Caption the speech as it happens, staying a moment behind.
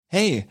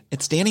Hey,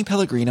 it's Danny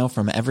Pellegrino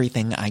from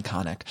Everything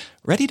Iconic.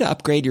 Ready to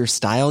upgrade your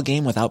style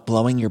game without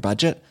blowing your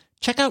budget?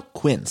 Check out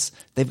Quince.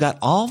 They've got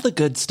all the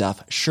good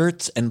stuff,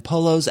 shirts and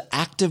polos,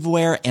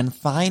 activewear, and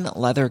fine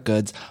leather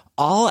goods,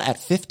 all at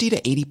 50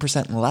 to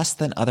 80% less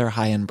than other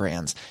high-end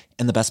brands.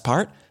 And the best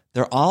part?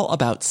 They're all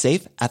about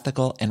safe,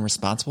 ethical, and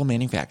responsible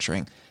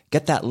manufacturing.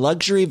 Get that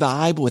luxury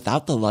vibe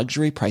without the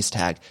luxury price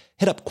tag.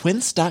 Hit up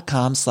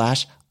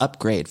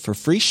quince.com/upgrade for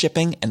free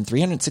shipping and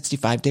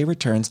 365-day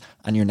returns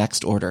on your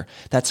next order.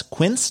 That's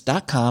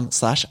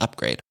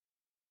quince.com/upgrade.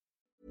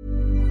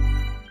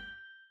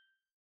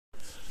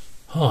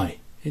 Hi,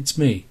 it's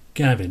me,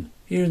 Gavin,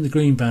 here in the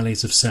Green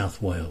Valleys of South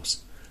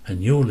Wales,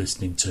 and you're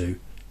listening to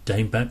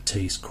Dame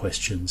Baptiste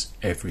Questions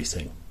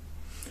Everything.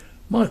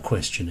 My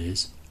question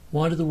is,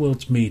 why do the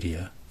world's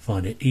media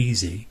find it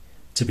easy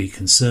to be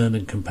concerned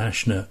and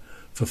compassionate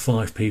for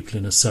 5 people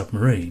in a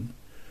submarine,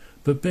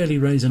 but barely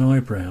raise an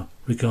eyebrow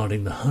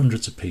regarding the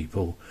hundreds of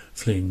people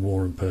fleeing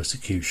war and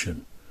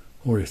persecution?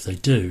 Or if they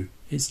do,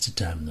 it's to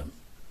damn them.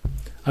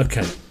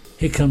 Okay,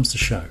 here comes the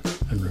show,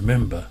 and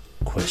remember,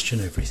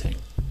 question everything.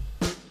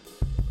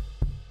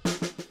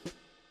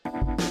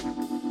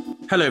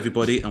 Hello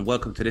everybody and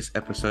welcome to this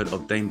episode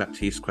of Dame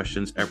Baptiste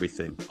Questions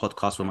Everything,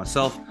 podcast for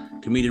myself,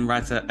 comedian,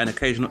 writer and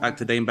occasional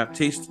actor Dame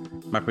Baptiste,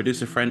 my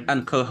producer friend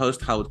and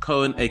co-host Howard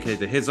Cohen, aka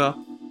The Hizzer.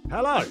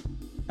 Hello.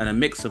 And a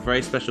mix of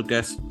very special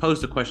guests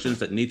pose the questions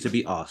that need to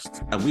be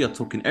asked. And we are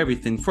talking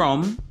everything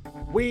from...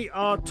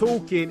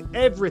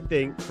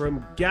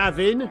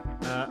 Gavin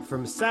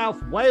from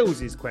South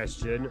Wales's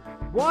question.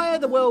 Why are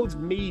the world's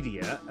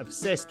media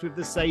obsessed with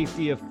the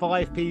safety of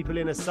 5 people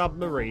in a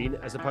submarine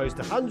as opposed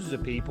to hundreds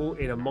of people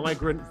in a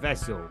migrant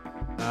vessel?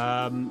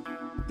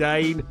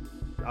 Dane,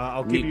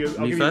 I'll give you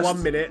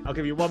 1 minute.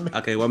 Okay,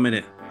 1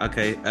 minute.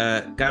 Okay,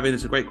 Gavin,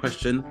 it's a great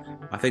question.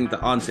 I think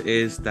the answer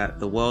is that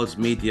the world's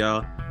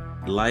media,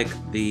 like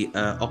the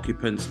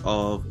occupants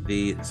of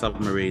the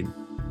submarine,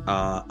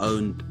 are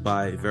owned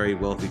by very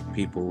wealthy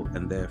people,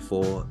 and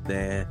therefore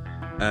their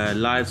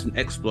lives and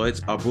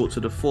exploits are brought to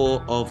the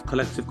fore of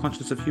collective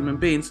consciousness of human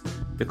beings,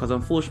 because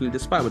unfortunately,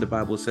 despite what the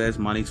Bible says,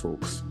 money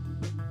talks.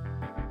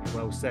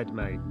 Well said,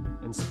 mate.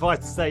 And suffice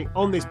to say,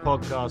 on this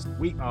podcast,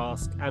 we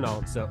ask and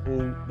answer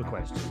all the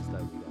questions,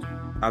 don't we?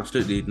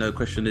 Absolutely. No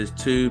question is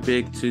too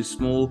big, too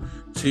small,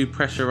 too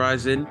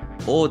pressurizing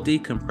or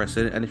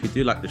decompressing. And if you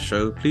do like the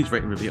show, please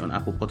rate and review on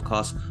Apple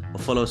Podcasts or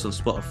follow us on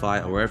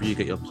Spotify or wherever you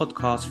get your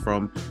podcasts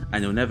from,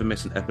 and you'll never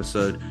miss an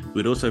episode.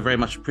 We'd also very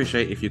much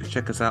appreciate if you could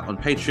check us out on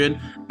Patreon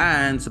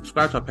and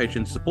subscribe to our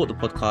Patreon to support the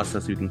podcast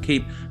so we can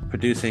keep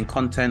producing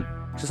content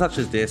such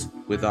as this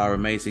with our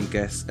amazing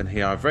guests and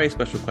hear our very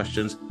special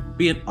questions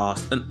being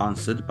asked and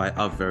answered by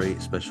our very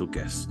special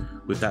guests.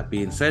 With that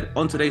being said,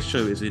 on today's show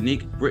is a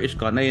unique British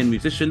Ghanaian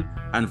musician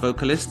and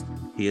vocalist.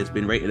 He has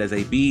been rated as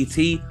a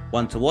BET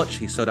One to Watch.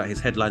 He sold out his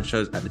headline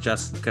shows at the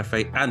Jazz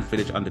Cafe and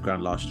Village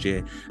Underground last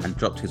year and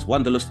dropped his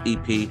Wanderlust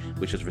EP,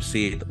 which has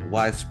received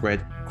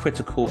widespread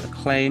critical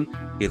acclaim.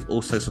 He has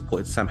also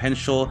supported Sam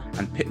Henshaw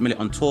and Pit Millet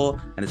on tour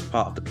and is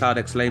part of the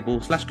CloudX label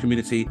 /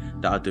 community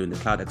that are doing the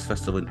CloudX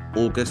Festival in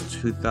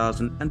August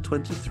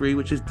 2023,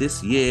 which is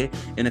this year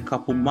in a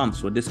couple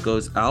months when this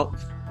goes out.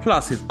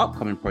 Plus, his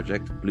upcoming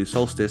project, Blue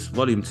Solstice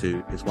Volume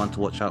 2, is one to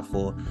watch out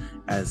for,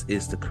 as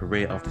is the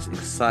career of this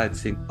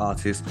exciting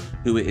artist,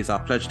 who it is our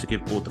pleasure to give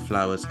all the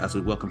flowers as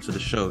we welcome to the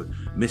show,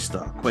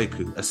 Mr.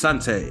 Kwaku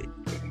Asante.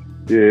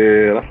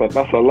 Yeah,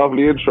 that's a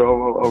lovely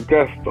intro. I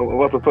guess I'm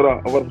about to put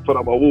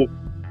up my wall.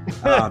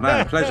 Ah,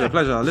 man, pleasure.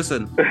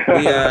 Listen,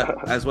 we,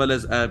 as well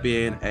as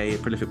being a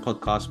prolific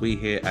podcast, we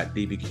here at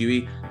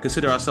DBQE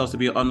consider ourselves to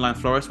be an online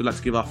florist. We like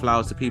to give our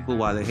flowers to people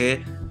while they're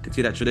here,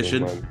 continue that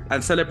tradition,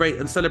 and celebrate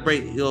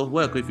your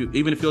work.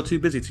 Even if you're too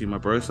busy to, my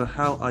bro. So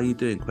how are you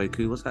doing,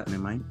 Kwaku? What's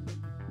happening, man?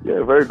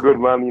 Yeah, very good,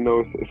 man. You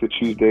know, it's a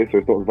Tuesday, so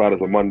it's not as bad as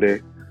a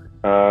Monday.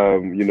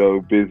 You know,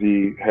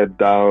 busy, head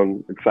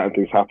down, exciting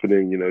things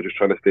happening. You know, just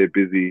trying to stay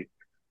busy.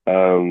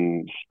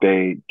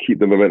 Keep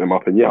the momentum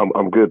up, and yeah,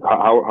 I'm good.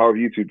 How have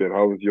you two been?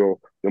 How was your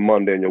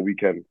Monday and your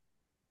weekend? You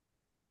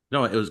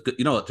know what, it was good.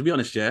 You know what, to be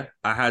honest, yeah,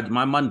 I had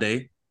my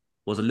Monday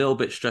was a little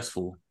bit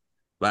stressful,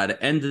 but at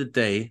the end of the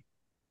day,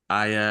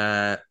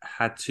 I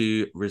had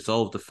to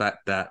resolve the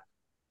fact that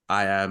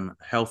I am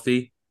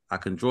healthy. I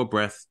can draw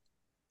breath.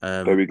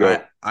 There we go.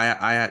 I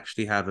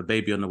actually have a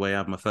baby on the way. I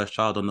have my first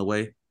child on the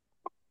way.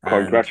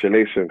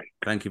 Congratulations.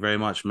 Thank you very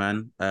much,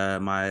 man.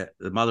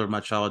 The mother of my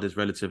child is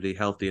relatively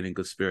healthy and in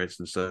good spirits,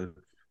 and so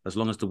as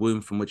long as the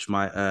womb from which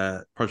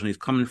my progeny is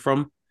coming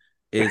from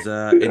is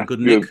in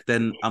good nick,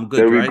 then I'm good.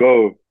 There we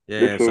go.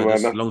 Yeah, listen, so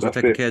man, as long as I'm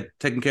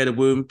taking care of the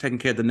womb, taking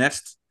care of the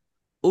nest,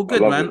 all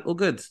good, man. All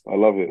good. I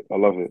love it.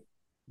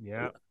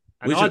 Yeah.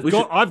 And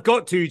I've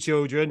got 2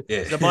 children,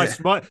 yeah.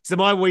 So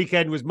my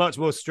weekend was much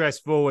more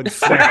stressful and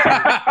sweaty.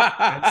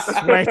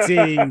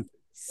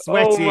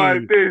 Oh my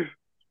days.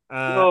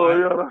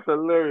 That's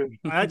hilarious.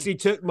 I actually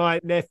took my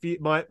nephew.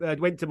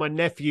 Went to my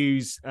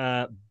nephew's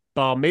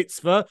bar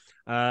mitzvah,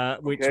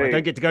 which I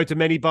don't get to go to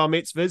many bar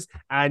mitzvahs.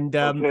 And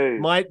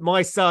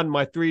my son,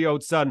 my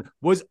 3-year-old son,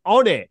 was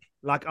on it.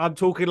 Like I'm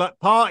talking like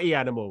party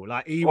animal.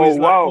 Like he Oh was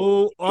like wow,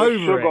 all so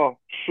over it.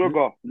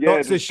 sugar, yeah,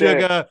 Lots of just there,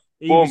 sugar.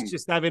 He was boom.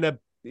 just having a.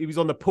 He was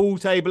on the pool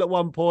table at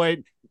one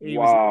point. He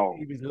Wow.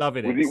 was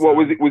loving Was it. he what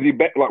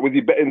So was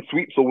he betting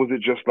sweeps, or was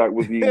it just like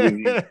was he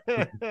Doing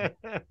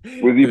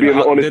being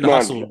an honest doing the man?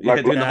 hustle. Yeah,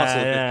 Like doing the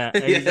hustle. yeah,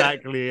 Yeah.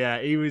 exactly.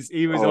 Yeah, he was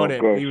on oh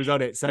it. gosh. He was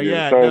on it. So Yeah,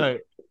 yeah, sounds no,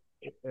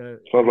 sounds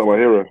it's like my good.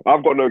 hero.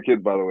 I've got no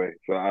kids, by the way,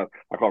 so I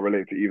can't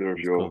relate to either of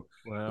It's cool.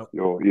 Well,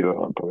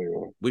 your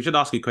upcoming. We should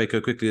ask you,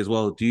 Quaker, quickly as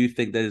well. Do you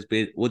think there's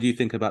been? What do you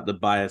think about the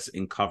bias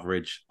in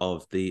coverage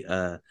of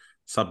the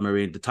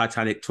submarine, the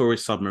Titanic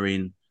tourist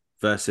submarine,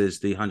 versus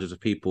the hundreds of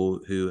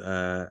people who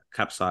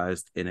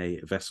capsized in a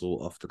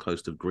vessel off the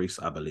coast of Greece?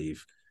 I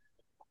believe.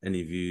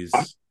 Any I,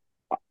 views?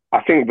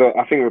 I think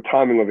the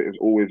timing of it is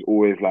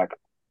always like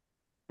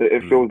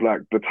it Mm, feels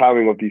like the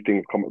timing of these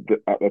things come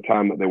at the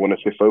time that they want to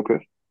stay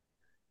focused.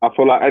 I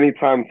feel like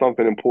anytime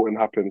something important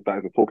happens that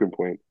is a talking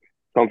point,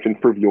 something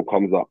trivial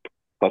comes up,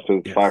 such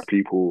as five yes.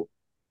 people,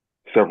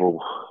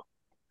 several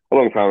a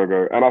long time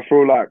ago, and I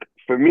feel like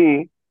for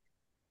me,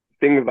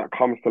 things that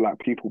comes to like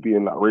people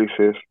being like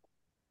racist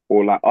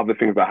or like other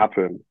things that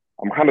happen,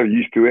 I'm kind of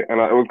used to it, and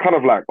it was kind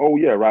of like, oh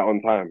yeah, right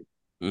on time.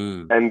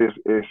 Mm, And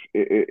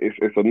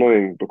it's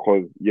annoying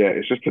because yeah,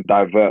 it's just to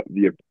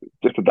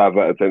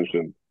divert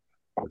attention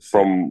that's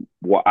it. from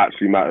what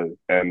actually matters.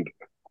 And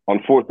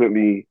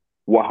unfortunately,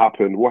 what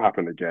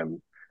happened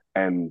again.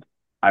 And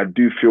I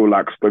do feel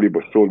like slowly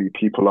but surely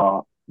people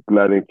are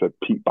learning to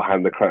peek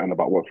behind the curtain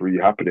about what's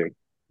really happening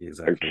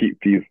and Exactly. keep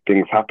these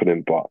things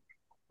happening. But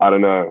I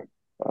don't know.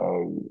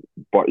 Um,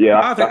 but No, yeah,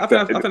 I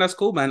think that's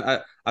cool, man.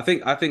 I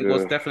think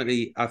what's yeah,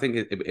 definitely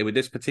with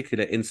this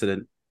particular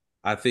incident,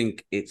 I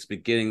think it's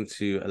beginning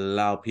to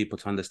allow people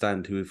to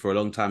understand who for a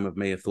long time have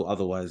may have thought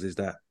otherwise is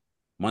that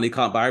money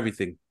can't buy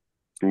everything.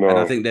 And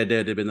I no, think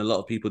there've been a lot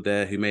of people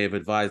there who may have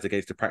advised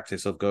against the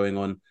practice of going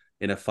on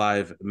in a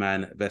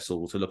 5-man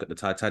vessel to look at the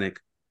Titanic.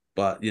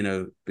 But,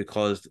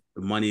 because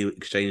money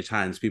exchanged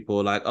hands, people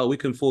are like, oh, we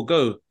can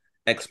forego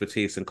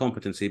expertise and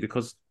competency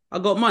because I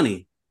got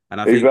money.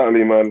 And I think,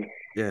 exactly, man.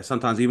 yeah,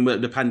 sometimes even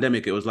with the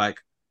pandemic, it was like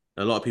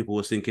a lot of people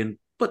were thinking,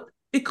 but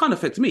it can't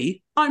affect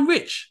me. I'm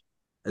rich.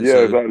 And Yeah,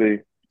 so exactly.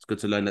 it's good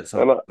to learn that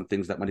some And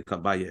things that money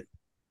can't buy yet.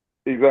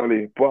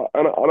 exactly, but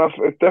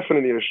it's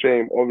definitely a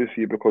shame,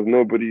 obviously, because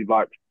nobody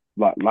likes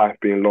like life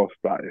being lost.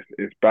 Like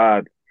it's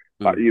bad.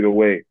 Like Mm. either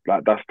way,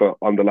 like that's the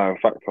underlying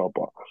factor.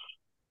 But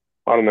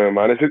I don't know,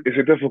 man. It's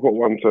a difficult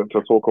one to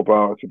talk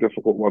about. It's a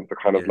difficult one to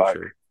kind of Yeah, like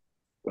true.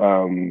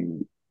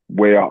 um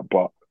weigh up.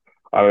 But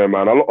I don't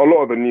know, man. A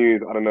lot of the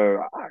news, I don't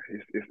know.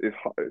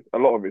 It's a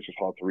lot of it's just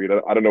hard to read.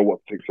 I don't know what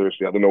to take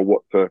seriously. I don't know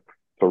what to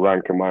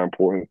rank in my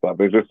importance. Like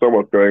there's just so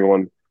much going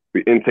on.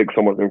 We intake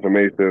so much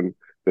information.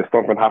 There's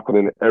something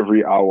happening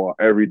every hour,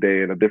 every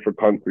day in a different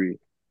country,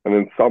 and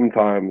then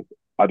sometimes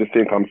I just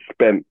think I'm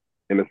spent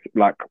in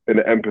an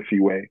empathy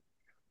way.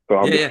 So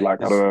I'm Yeah, just yeah. like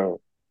I don't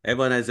know.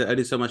 Everyone has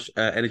only so much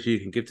energy you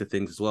can give to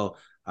things as well.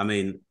 I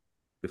mean,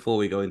 before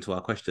we go into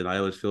our question, I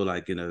always feel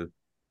like,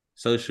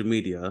 social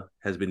media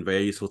has been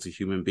very useful to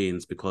human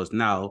beings because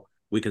now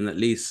we can at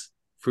least,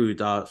 through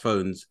our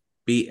phones,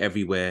 be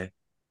everywhere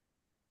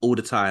all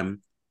the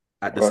time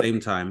at the Like, same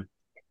time.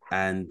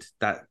 And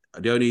that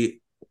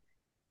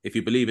if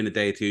you believe in a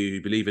deity,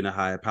 you believe in a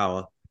higher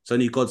power, it's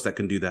only gods that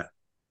can do that.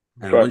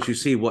 And once facts. you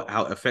see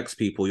how it affects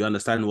people, you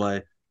understand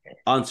why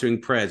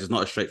answering prayers is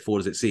not as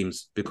straightforward as it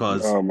seems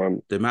because Oh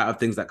man. the amount of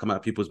things that come out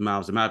of people's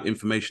mouths, the amount of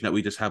information that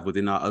we just have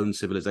within our own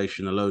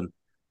civilization alone,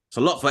 it's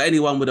a lot for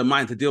anyone with a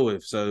mind to deal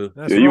with. So, Yeah,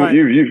 that's right.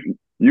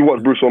 you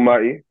watch Bruce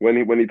Almighty when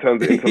he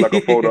turns it into like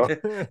a folder.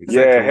 Yeah, exactly.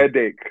 Yeah,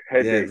 headache,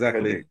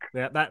 exactly. headache.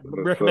 Yeah, that So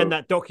recommend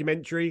that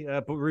documentary,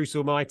 Bruce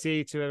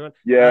Almighty, to everyone.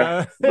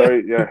 yeah,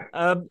 very yeah.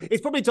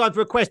 It's probably time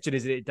for a question,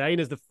 isn't it, Dane?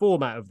 As the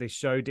format of this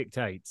show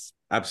dictates.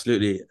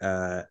 Absolutely.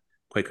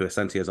 Kwaku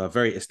Asante, as our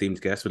very esteemed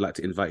guest, would like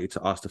to invite you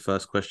to ask the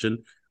first question,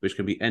 which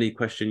can be any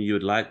question you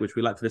would like, which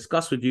we'd like to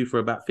discuss with you for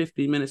about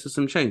 15 minutes or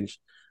some change.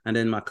 And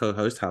then my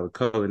co-host, Howard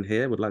Cohen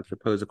here, would like to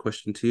pose a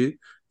question to you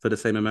for the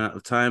same amount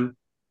of time.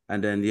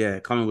 And then, yeah,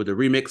 coming with a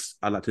remix,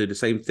 I'd like to do the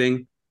same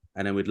thing.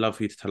 And then we'd love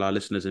for you to tell our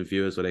listeners and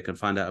viewers where they can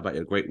find out about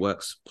your great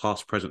works,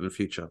 past, present, and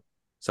future.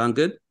 Sound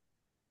good?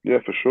 Yeah,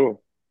 for sure.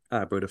 All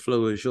right, bro, the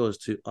floor is yours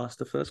to ask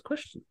the first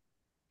question.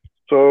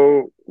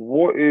 So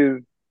what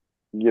is,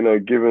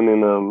 given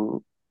in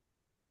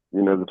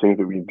the things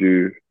that we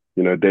do,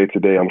 day to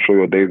day, I'm sure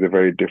your days are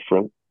very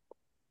different.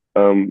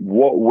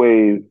 What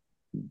ways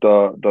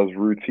does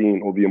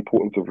routine or the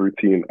importance of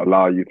routine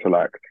allow you to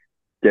like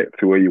get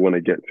to where you want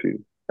to get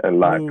to and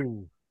like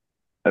Ooh,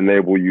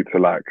 enable you to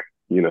like,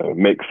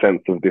 make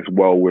sense of this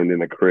whirlwind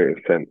in a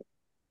creative sense?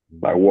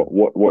 Like Mm.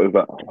 what is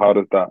that? How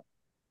does that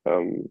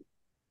um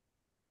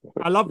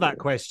I love that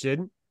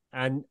question,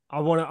 and I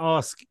want to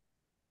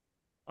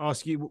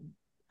ask you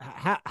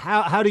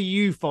how do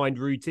you find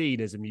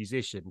routine as a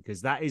musician?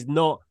 Because that is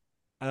not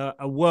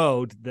a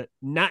world that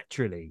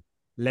naturally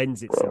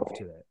lends itself bro,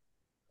 to it.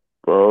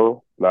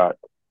 bro, like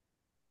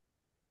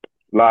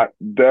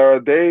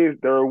there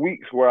are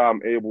weeks where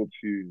I'm able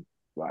to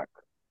like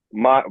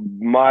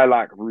my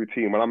like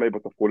routine when I'm able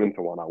to fall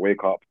into one, I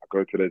wake up, I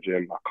go to the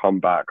gym, I come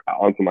back, I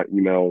answer my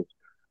emails,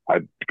 I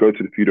go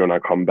to the studio and I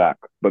come back.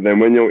 But then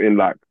when you're in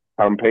like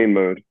campaign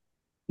mode,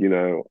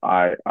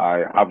 I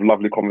have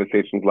lovely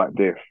conversations like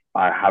this.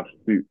 I have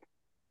suits.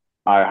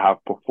 I have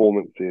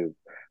performances.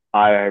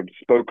 I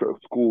spoke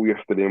at school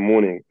yesterday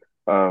morning.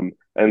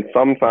 And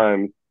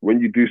sometimes when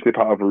you do slip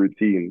out of a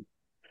routine,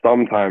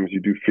 sometimes you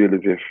do feel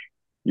as if,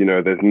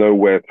 there's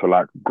nowhere to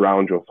like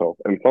ground yourself.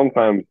 And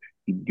sometimes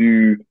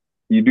you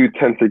do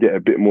tend to get a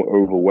bit more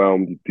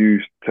overwhelmed. You do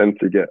tend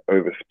to get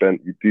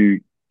overspent. You do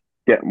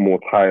get more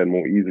tired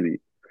more easily.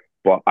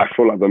 But I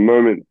feel like the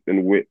moment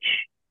in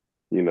which,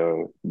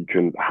 you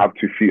can have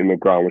 2 feet in the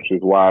ground, which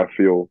is why I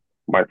feel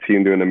my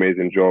team do an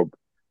amazing job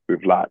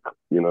with like,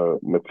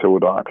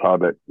 Matilda,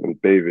 Claudette,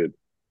 and David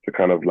to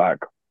kind of like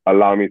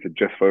allow me to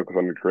just focus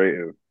on the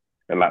creative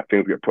and like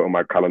things get put on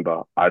my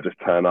calendar. I just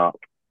turn up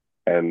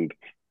and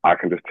I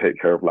can just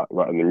take care of like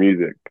writing the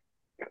music.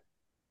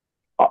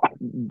 Uh,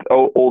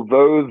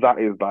 Although that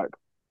is like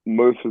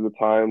most of the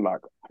time,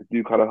 like I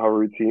do kind of have a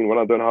routine. When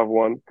I don't have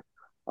one,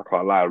 I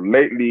can't lie.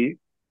 Lately,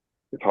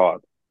 it's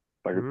hard.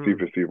 Like it's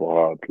super, super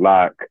hard.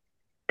 Like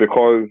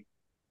because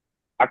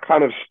I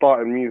kind of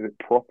started music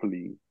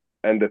properly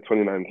end of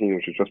 2019,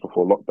 which was just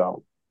before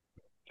lockdown.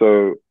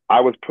 So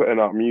I was putting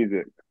out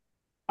music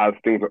as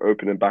things were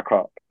opening back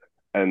up,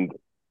 and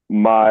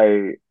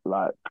my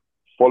like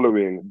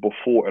following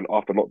before and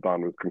after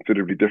lockdown was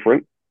considerably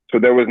different. So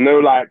there was no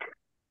like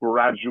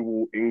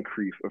gradual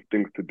increase of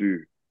things to do.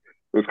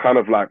 It was kind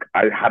of like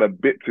I had a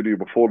bit to do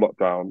before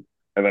lockdown,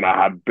 and then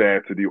I had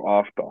bare to do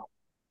after.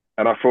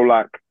 And I feel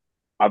like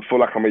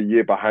I'm a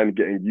year behind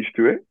getting used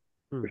to it,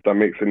 if that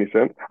makes any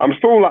sense. I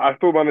still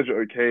manage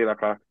it okay,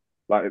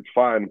 it's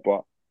fine,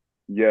 but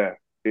yeah,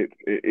 it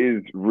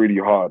is really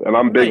hard. And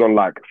I'm big Mate, on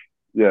like,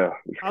 yeah,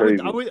 it's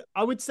crazy.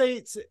 I would say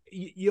it's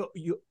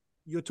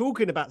you're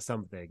talking about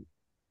something,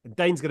 and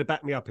Dane's going to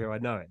back me up here. I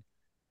know it.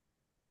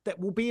 That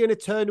will be an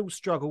eternal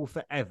struggle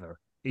forever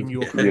in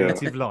your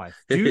creative life.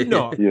 Do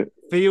not Yeah.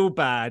 feel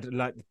bad,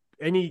 like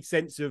any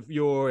sense of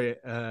your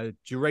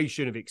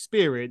duration of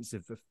experience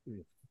of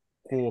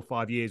 4 or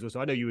 5 years or so.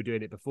 I know you were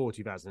doing it before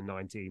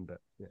 2019, but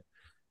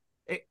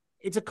yeah.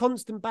 It's a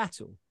constant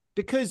battle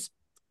because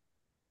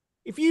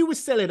if you were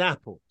selling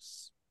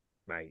apples,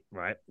 mate,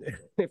 right?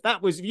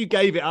 If you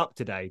gave it up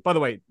today, by the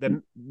way,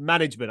 the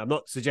management, I'm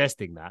not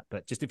suggesting that,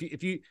 but just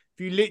if you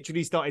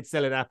literally started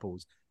selling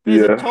apples,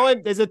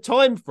 there's a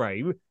time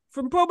frame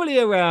from probably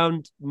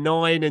around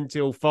 9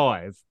 until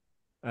 5,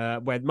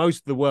 where most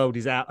of the world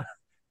is out,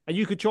 and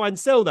you could try and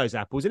sell those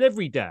apples, and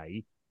every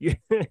day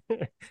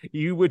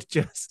you would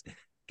just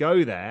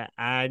go there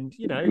and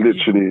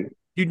Literally.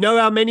 you know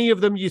how many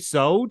of them you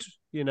sold,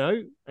 and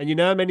you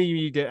know how many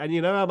you did, and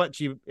you know how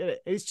much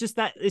it's just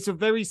that it's a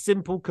very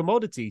simple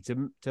commodity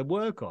to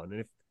work on.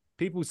 And if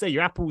people say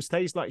your apples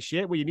taste like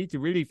shit, well, you need to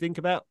really think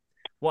about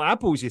what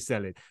apples you're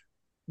selling.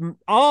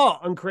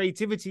 Art and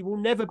creativity will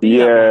never be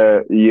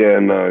that way.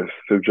 No, it's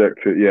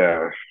subjective.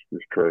 Yeah,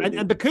 it's crazy.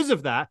 And because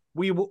of that,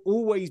 we will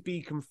always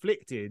be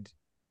conflicted,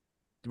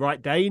 right,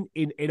 Dane,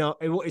 in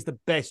what is the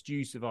best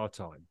use of our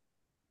time.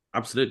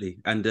 Absolutely.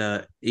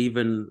 And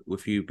even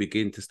if you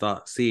begin to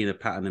start seeing a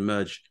pattern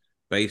emerge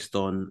based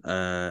on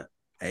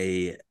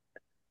a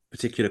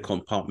particular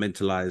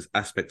compartmentalized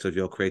aspect of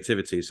your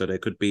creativity. So there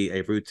could be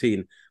a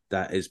routine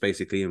that is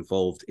basically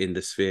involved in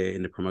the sphere,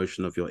 in the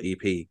promotion of your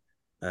EP.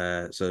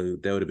 So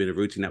there would have been a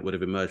routine that would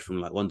have emerged from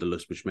like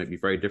Wanderlust, which may be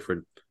very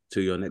different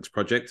to your next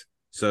project.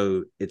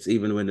 So it's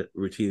even when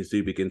routines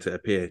do begin to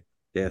appear,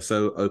 they're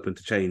so open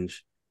to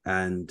change,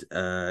 and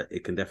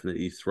it can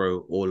definitely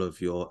throw all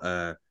of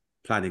your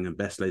planning and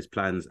best laid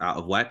plans out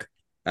of whack.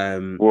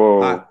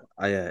 Whoa.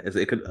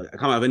 It can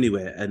come out of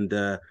anywhere, and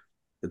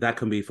that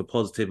can be for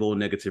positive or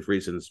negative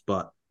reasons.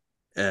 But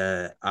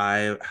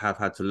I have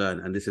had to learn,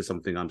 and this is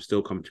something I'm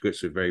still coming to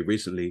grips with very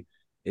recently,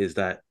 is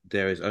that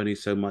there is only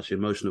so much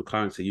emotional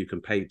currency you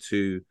can pay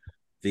to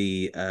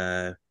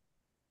the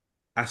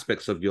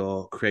aspects of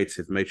your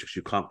creative matrix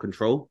you can't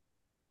control.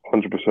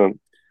 100%.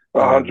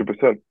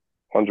 100%.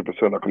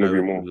 100%. I couldn't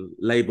agree more.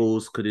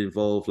 Labels could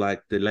involve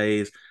like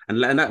delays,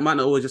 and that might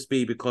not always just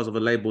be because of a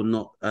label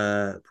not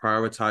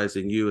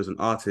prioritizing you as an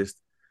artist.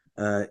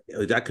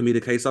 That can be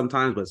the case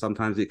sometimes, but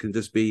sometimes it can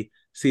just be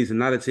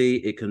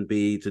seasonality. It can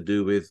be to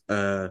do with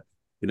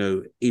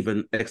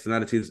even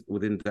externalities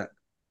within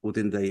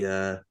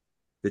the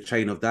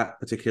chain of that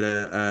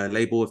particular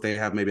label. If they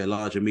have maybe a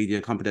larger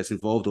media company that's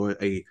involved, or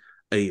a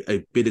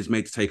bid is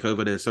made to take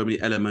over, there's so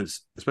many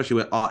elements, especially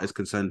where art is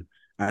concerned,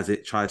 as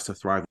it tries to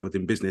thrive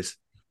within business,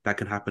 that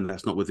can happen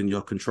that's not within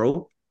your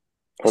control.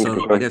 100%.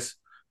 So I guess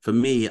for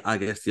me,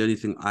 the only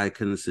thing I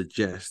can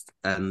suggest,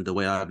 and the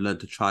way I've learned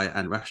to try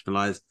and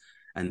rationalize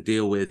and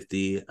deal with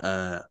the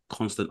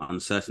constant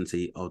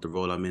uncertainty of the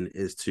role I'm in,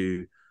 is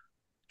to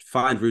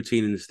find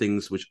routine in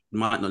things which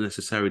might not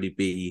necessarily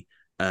be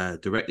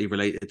directly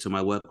related to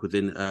my work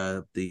within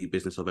the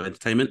business of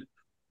entertainment.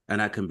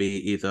 And that can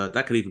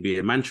even be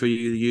a mantra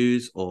you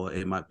use, or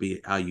it might be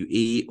how you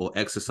eat or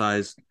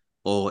exercise,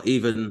 or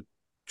even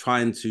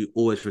trying to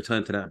always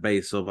return to that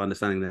base of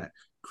understanding that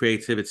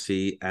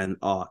creativity and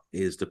art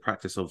is the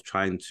practice of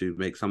trying to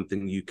make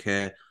something you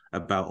care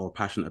about or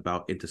passionate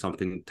about into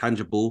something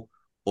tangible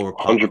or a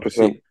part of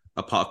 100%.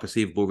 a part of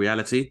perceivable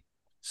reality.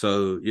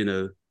 So,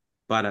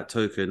 by that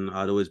token,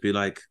 I'd always be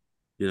like,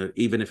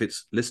 even if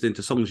it's listening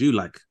to songs you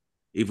like,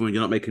 even when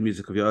you're not making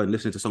music of your own,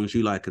 listening to songs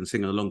you like and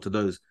singing along to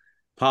those,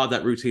 part of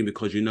that routine,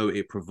 because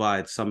it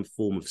provides some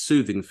form of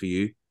soothing for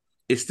you,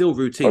 it's still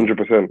routine.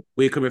 100%.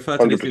 We can refer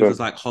to these 100%. things as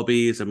like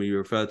hobbies, and we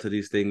refer to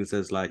these things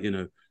as like,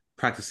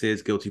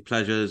 practices, guilty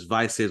pleasures,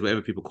 vices,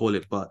 whatever people call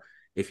it. But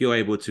if you're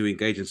able to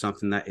engage in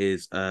something that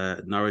is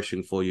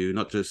nourishing for you,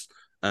 not just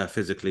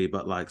physically,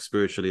 but like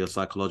spiritually or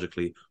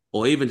psychologically,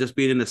 or even just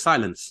being in the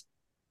silence,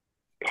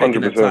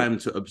 taking the 100%. time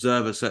to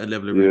observe a certain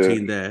level of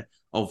routine there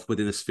of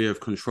within a sphere of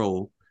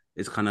control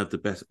is kind of the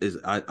best,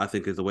 I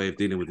think is the way of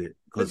dealing with it.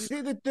 Because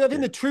I think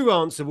the true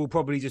answer will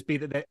probably just be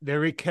that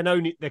there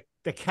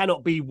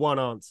cannot be one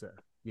answer.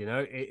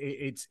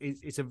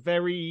 It's a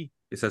very,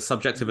 it's as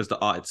subjective as the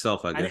art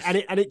itself, I guess.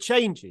 And it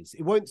changes.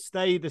 It won't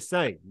stay the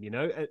same,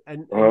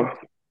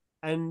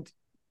 and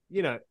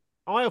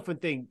I often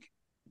think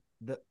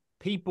that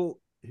people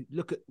who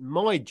look at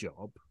my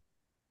job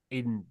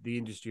in the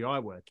industry I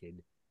work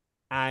in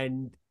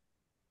and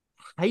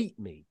hate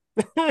me,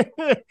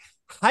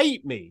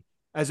 hate me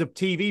as a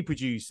TV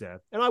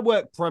producer. And I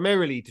work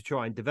primarily to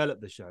try and develop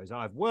the shows.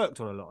 I've worked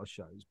on a lot of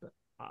shows, but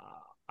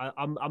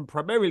I'm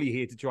primarily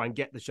here to try and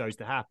get the shows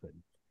to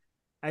happen.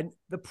 And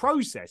the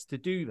process to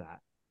do that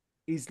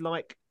is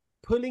like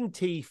pulling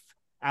teeth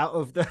out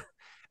of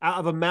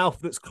a mouth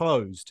that's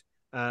closed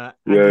and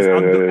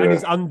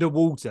is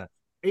underwater.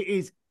 It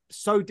is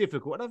so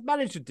difficult. And I've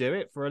managed to do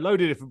it for a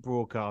load of different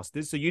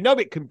broadcasters. So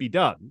it can be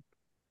done.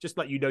 Just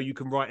like you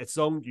can write a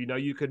song,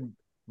 you can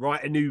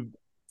write a new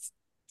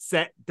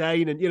set,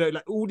 Dane, and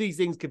like all these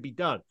things can be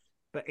done.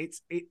 But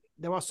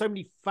there are so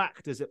many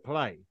factors at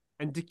play.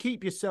 And to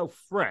keep yourself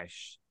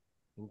fresh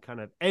and kind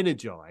of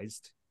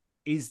energized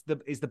is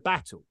the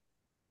battle.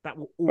 That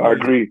will always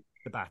be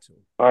the battle.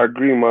 I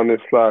agree, man.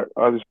 It's like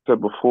I just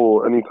said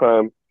before,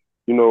 anytime,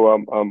 if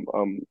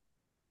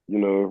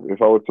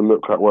I were to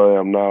look at where I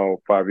am now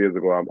 5 years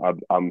ago,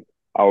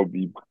 I would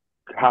be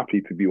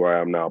happy to be where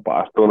I am now, but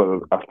I still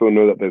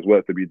know that there's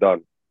work to be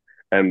done.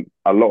 And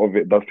a lot of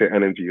it does take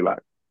energy, like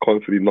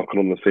constantly knocking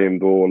on the same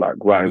door, like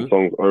writing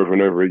songs over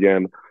and over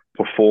again,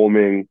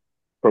 performing,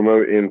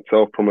 promoting,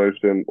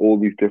 self-promotion, all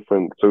these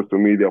different social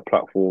media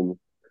platforms.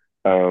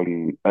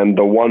 And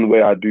the one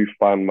way I do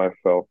find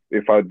myself,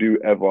 if I do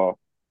ever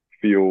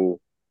feel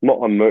not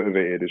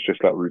unmotivated, it's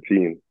just like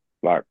routine.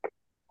 Like,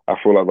 I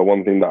feel like the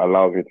one thing that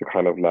allows me to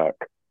kind of like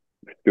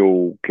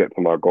still get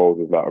to my goals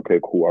is like, okay,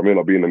 cool, I may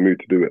not be in the mood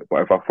to do it,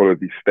 but if I follow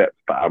these steps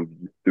that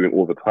I'm doing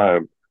all the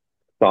time,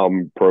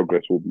 some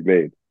progress will be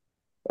made.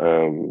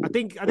 I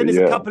think there's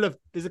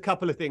a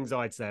couple of things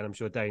I'd say, and I'm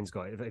sure Dane's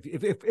got it.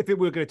 If it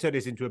were going to turn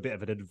this into a bit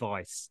of an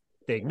advice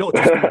thing, not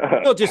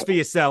just for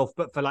yourself,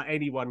 but for like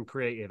anyone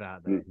creative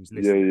out there who's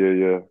listening.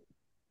 Yeah.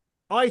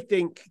 I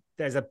think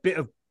there's a bit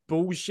of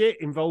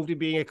bullshit involved in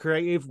being a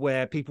creative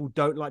where people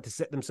don't like to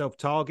set themselves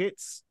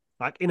targets.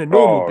 Like in a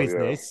normal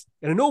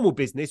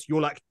business, you're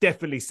like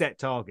definitely set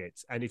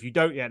targets, and if you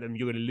don't get them,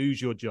 you're going to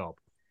lose your job.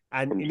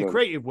 And in the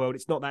creative world,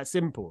 it's not that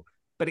simple.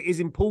 But it is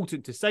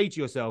important to say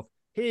to yourself,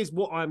 here's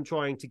what I'm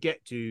trying to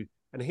get to,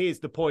 and here's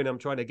the point I'm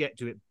trying to get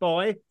to it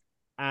by.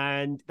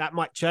 And that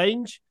might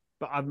change,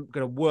 but I'm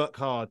going to work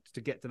hard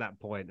to get to that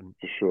point. And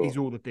these are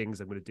all the things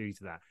I'm going to do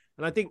to that.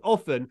 And I think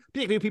often,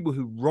 particularly people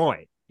who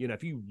write,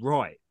 if you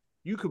write,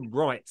 you can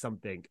write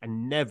something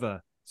and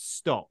never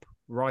stop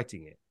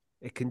writing it.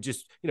 It can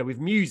just, with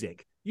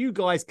music, you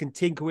guys can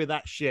tinker with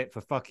that shit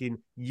for fucking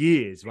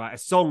years, right? A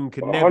song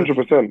can never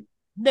 100%.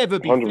 Never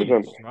be 100%.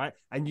 Finished, right?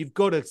 And you've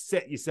got to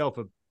set yourself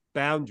a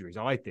boundaries,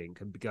 I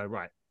think, and go,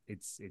 right,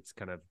 it's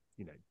kind of,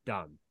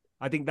 done.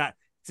 I think that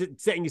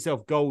setting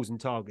yourself goals and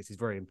targets is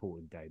very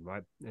important, Dane,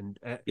 right? And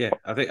I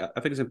think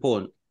it's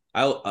important.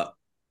 But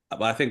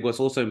I think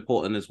what's also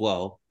important as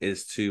well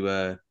is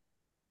to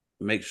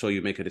make sure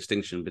you make a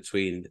distinction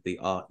between the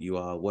art you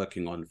are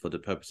working on for the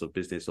purpose of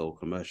business or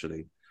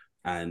commercially,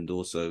 and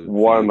also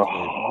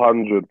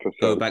 100%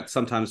 go back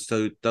sometimes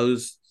to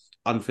those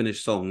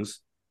unfinished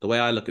songs. The way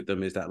I look at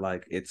them is that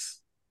like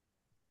it's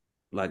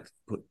like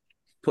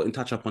putting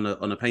touch up on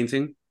a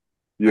painting,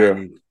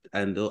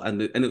 and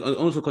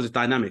also because it's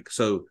dynamic.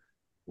 So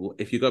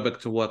if you go back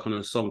to work on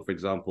a song, for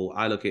example,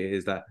 I look at it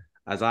as that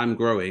as I'm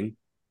growing,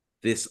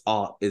 this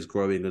art is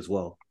growing as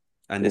well,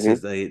 and this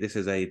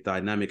is a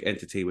dynamic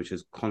entity which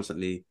is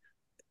constantly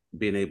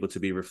being able to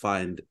be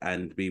refined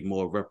and be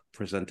more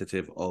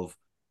representative of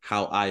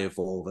how I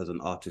evolve as an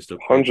artist.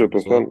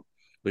 100%,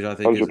 which I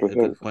think 100%. Is a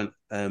good point.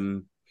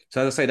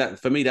 So as I say, that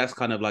for me, that's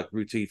kind of like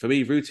routine. For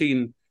me,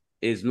 routine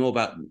is more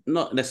about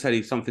not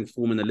necessarily something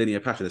forming a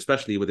linear pattern,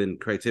 especially within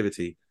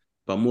creativity,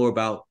 but more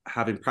about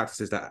having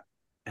practices that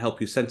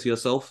help you center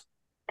yourself.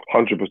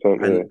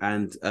 100%.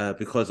 And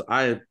because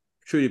I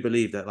truly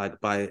believe that like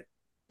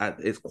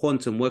it's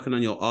quantum, working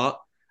on your art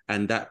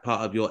and that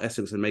part of your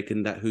essence and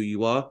making that who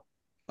you are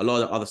a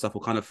lot of the other stuff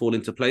will kind of fall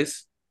into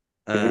place.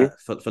 Mhm.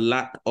 For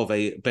lack of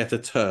a better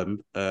term,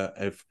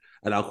 and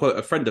I'll quote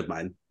a friend of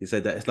mine. He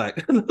said that it's like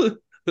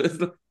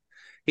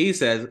he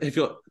says, if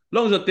you're, as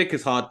long as your dick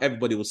is hard,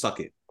 everybody will suck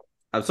it.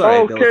 I'm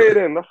sorry, there was. Okay,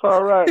 then that's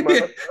all right,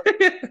 man.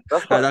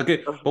 That's And what.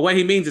 okay, but what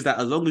he means is that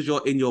as long as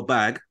you're in your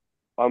bag,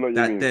 I know what you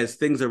that mean. there's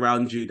things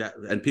around you that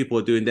and people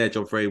are doing their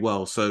job very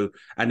well. So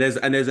and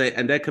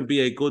there can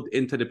be a good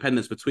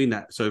interdependence between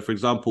that. So for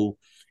example,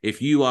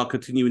 if you are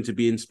continuing to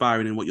be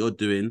inspiring in what you're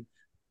doing,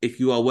 if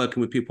you are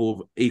working with people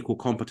of equal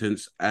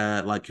competence,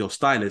 like your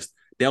stylist,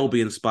 they'll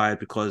be inspired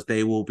because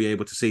they will be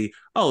able to see,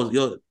 oh,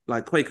 you're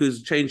like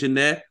Kwaku's changing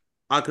there.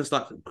 I can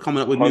start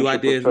coming up with new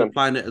ideas and 100%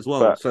 applying it as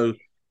well. facts. So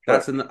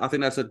Facts. I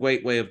think that's a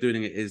great way of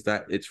doing it, is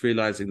that it's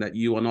realizing that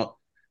you are not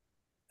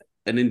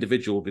an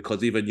individual,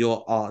 because even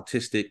your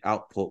artistic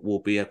output will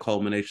be a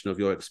culmination of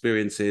your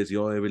experiences,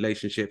 your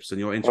relationships,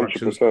 and your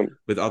interactions 100%.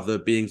 with other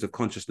beings of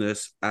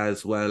consciousness,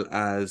 as well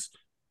as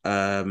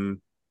your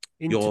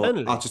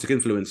Internally. artistic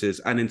influences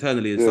and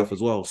internally and Yeah. stuff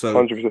as well. So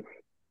 100%.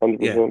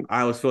 yeah, 100%.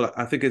 I always feel like,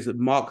 I think it's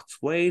Mark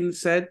Twain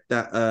said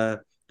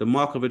that the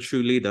mark of a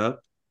true leader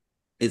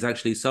is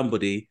actually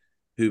somebody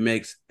who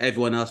makes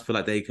everyone else feel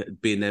like they could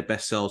be in their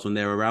best selves when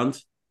they're around.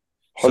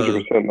 So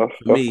 100%.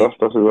 for me, That's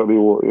exactly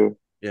what. Yeah.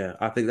 yeah,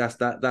 I think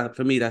that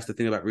for me, that's the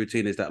thing about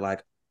routine, is that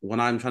like when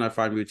I'm trying to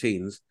find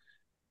routines,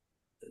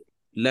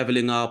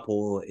 leveling up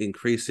or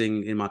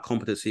increasing in my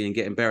competency and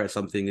getting better at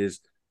something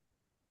is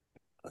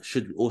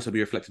should also be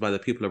reflected by the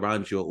people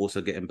around you are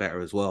also getting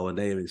better as well, and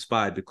they are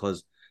inspired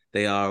because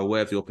they are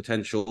aware of your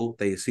potential.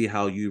 They see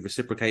how you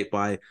reciprocate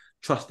by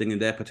trusting in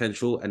their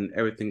potential, and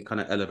everything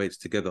kind of elevates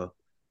together.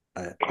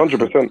 I hope.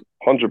 100%.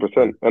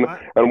 100%.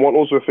 And one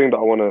also thing that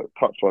I want to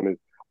touch on is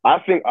I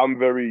think I'm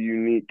very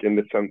unique in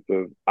the sense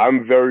of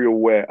I'm very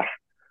aware.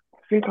 I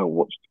think I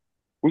watched,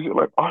 was it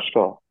like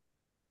Usher?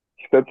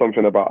 He said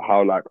something about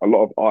how like a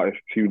lot of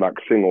artists who like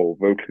sing or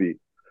vocally,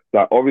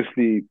 like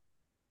obviously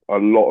a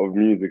lot of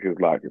music is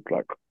like, it's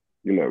like,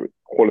 it's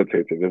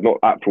qualitative. There's not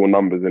actual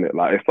numbers in it.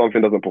 Like if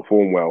something doesn't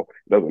perform well,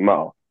 it doesn't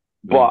matter.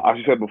 But as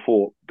you said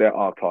before, there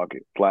are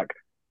targets. Like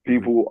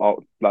people are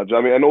like, do you know what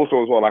I mean? And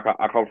also as well, like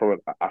I come from an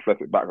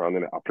athletic background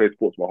in it. I played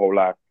sports my whole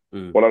life.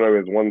 What I know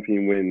is one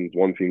team wins,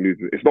 one team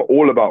loses. It's not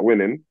all about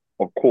winning,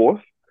 of course,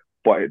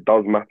 but it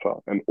does matter.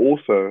 And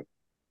also,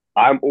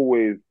 I'm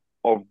always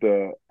of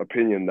the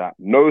opinion that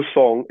no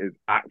song is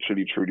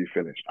actually truly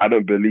finished. I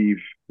don't believe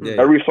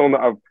every song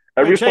that I've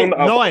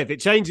live.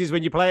 It changes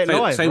when you play it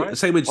live. Right?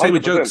 Same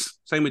with jokes.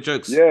 Same with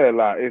jokes. Yeah,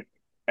 like if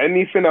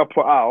anything I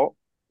put out,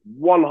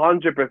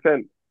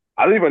 100%.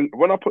 I don't even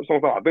when I put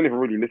songs out, I don't even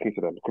really listen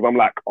to them because I'm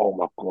like, oh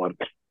my god,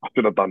 I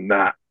should have done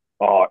that.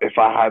 Oh, if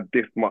I had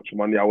this much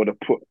money, I would have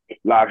put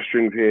live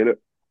strings here.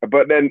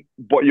 But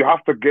you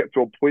have to get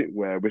to a point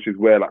which is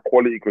where like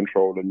quality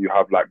control, and you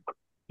have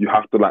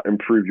to like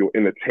improve your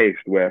inner taste.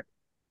 Where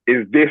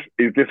is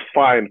this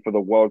fine for the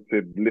world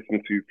to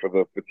listen to for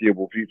the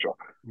foreseeable future?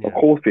 Yeah. Of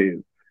course it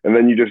is. And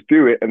then you just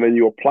do it, and then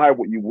you apply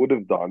what you would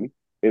have done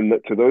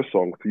to those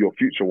songs to your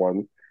future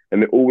ones.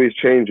 And it always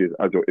changes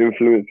as your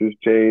influences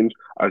change,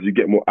 as you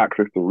get more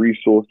access to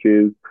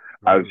resources,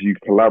 as you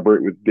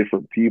collaborate with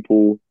different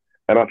people.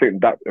 And I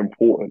think that's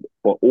important,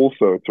 but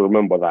also to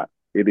remember that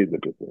it is a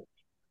business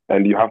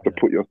and you have to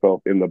put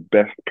yourself in the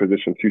best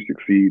position to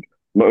succeed,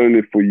 not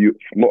only for you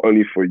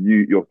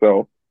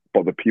yourself,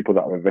 but the people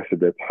that have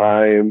invested their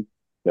time,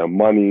 their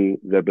money,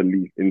 their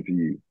belief into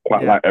you.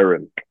 Quite like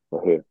Aaron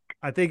here.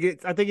 I think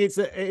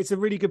it's a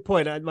really good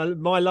point. And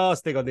my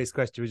last thing on this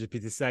question would just be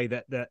to say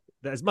that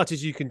as much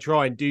as you can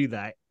try and do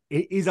that,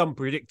 it is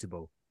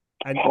unpredictable.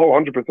 And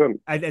 100%.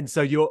 And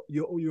so your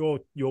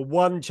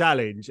one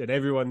challenge, and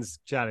everyone's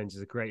challenge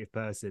as a creative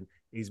person,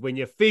 is when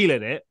you're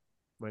feeling it,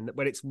 when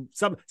it's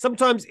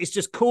sometimes it's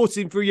just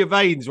coursing through your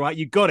veins, right?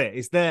 You got it,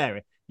 it's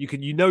there. You can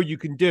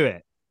do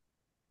it.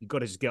 You've got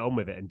to just get on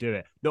with it and do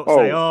it. Not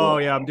say,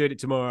 yeah, I'm doing it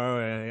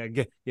tomorrow.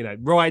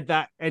 Ride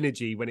that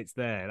energy when it's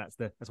there.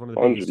 That's one of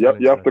the biggest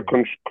you have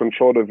to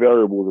control the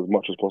variables as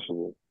much as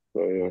possible.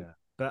 So yeah.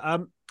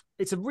 But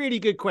it's a really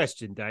good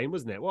question, Dane,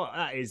 wasn't it? Well,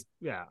 that is,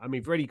 yeah. I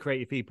mean, for any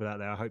creative people out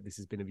there, I hope this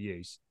has been of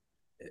use.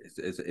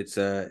 It's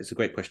a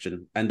great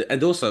question, and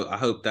also I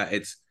hope that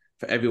it's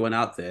for everyone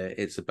out there.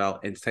 It's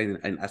about entertaining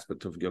an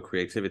aspect of your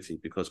creativity,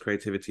 because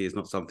creativity is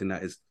not something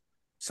that is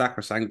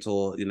sacrosanct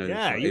or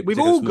we've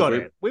all got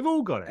it. We've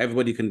all got it.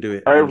 Everybody can do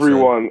it.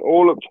 Everyone,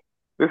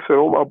 listen,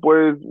 all my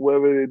boys,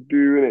 whether they're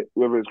doing it,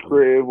 whether it's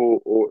creative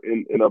or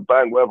in a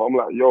bank, whatever. I'm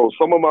like, yo,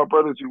 some of my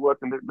brothers who work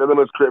they're the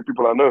most creative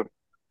people I know.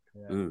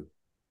 Yeah.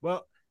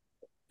 Well,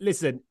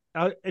 listen,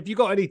 if you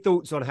got any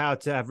thoughts on how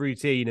to have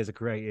routine as a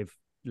creative,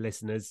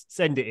 listeners,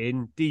 send it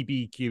in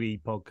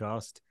DBQE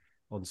podcast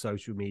on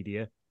social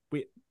media.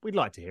 We'd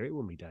like to hear it,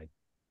 wouldn't we, Dave?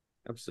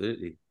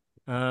 Absolutely.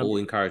 All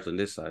encouraged on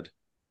this side.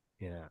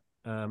 Yeah.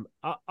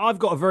 I've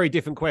got a very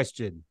different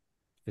question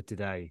for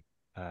today,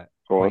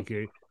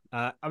 Kwaku.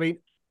 I mean,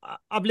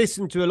 I've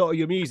listened to a lot of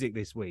your music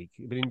this week.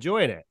 I've been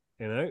enjoying it,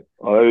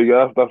 Oh, there you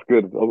go. That's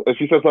good. If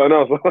you said something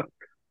else,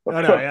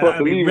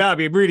 that'd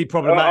be really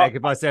problematic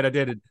if I said I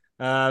didn't.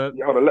 Yeah,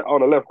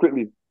 on the left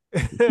quickly.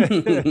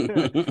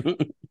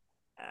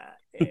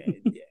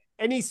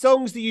 Any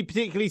songs that you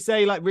particularly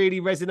say like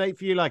really resonate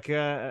for you, like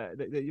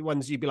the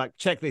ones you'd be like,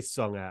 check this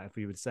song out, if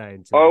you would say?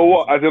 Oh,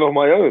 what? As in of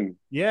my own?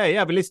 Yeah,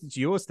 I've been listening to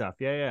your stuff.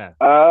 Yeah.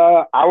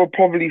 I would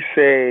probably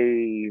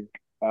say,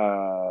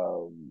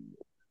 I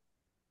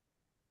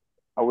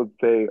would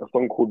say a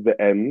song called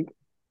 "The End."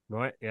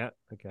 Right. Yeah.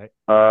 Okay.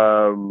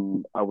 I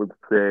would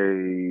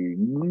say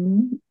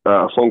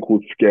a song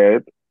called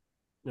 "Scared."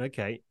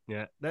 Okay.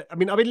 Yeah. I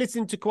mean, I've been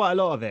listening to quite a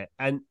lot of it,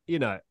 and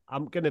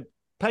I'm gonna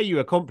pay you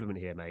a compliment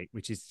here, mate,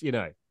 which is,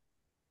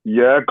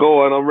 Yeah,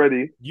 go on, I'm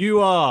ready.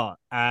 you are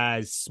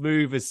as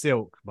smooth as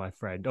silk, my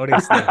friend.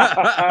 Honestly,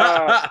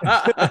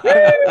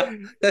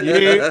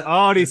 you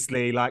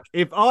honestly, like,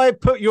 if I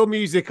put your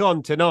music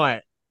on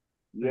tonight,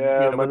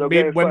 Yeah, man.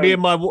 when me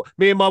and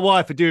my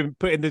wife are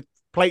putting the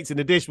plates in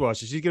the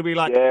dishwasher, she's gonna be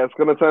like, yeah, it's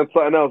gonna turn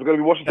something else. It's gonna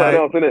be washing something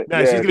else, isn't it? No,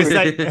 yeah, she's gonna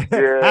say,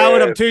 yeah,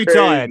 Howard, I'm too crazy.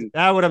 tired.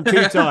 Howard, I'm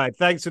too tired.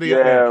 Thanks for the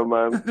yeah,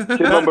 man.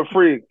 Kid number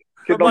 3.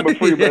 Kid number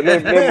 3,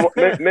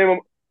 man.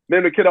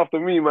 Name the kid after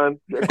me, man.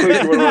 Quickly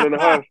run around in the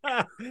house.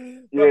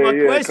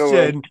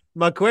 But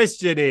my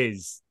question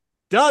is,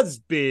 does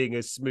being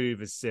as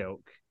smooth as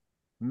silk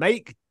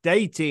make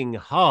dating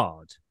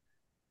hard?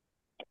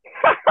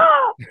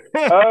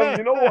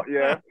 You know what?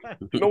 Yeah,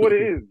 you know what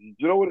it is.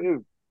 You know what it is.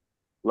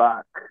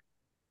 Like,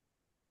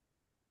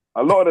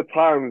 a lot of the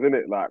times,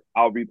 innit, like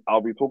I'll be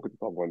talking to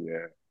someone,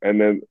 yeah, and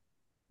then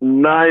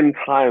 9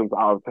 times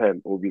out of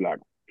 10 will be like,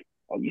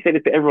 "Oh, you say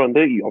this to everyone,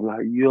 don't you?" I'm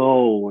like,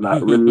 "Yo,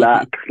 like,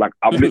 relax. Like,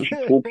 I'm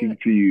literally talking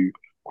to you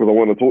because I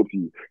want to talk to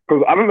you."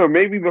 Because I don't know,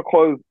 maybe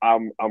because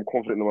I'm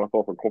confident in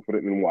myself and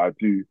confident in what I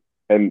do,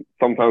 and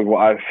sometimes what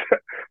I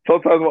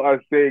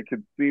say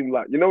can seem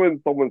like,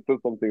 when someone says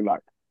something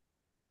like,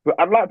 but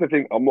I'd like to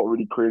think I'm not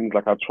really cringe.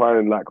 Like, I try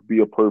and like be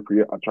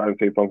appropriate. I try and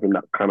say something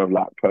that kind of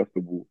like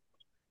personable.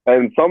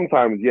 And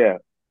sometimes, yeah,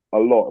 a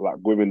lot, like,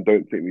 women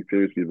don't take me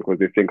seriously because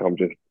they think I'm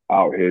just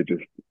out here,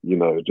 just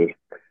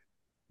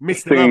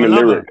singing a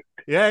lyric.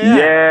 Yeah.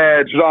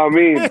 Yeah, do you know what I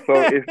mean? So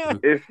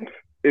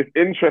it's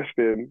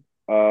interesting,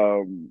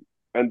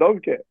 and does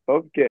get.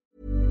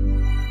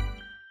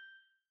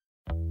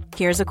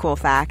 Here's a cool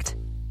fact: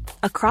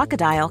 a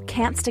crocodile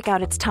can't stick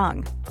out its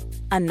tongue.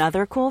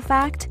 Another cool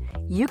fact: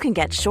 you can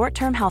get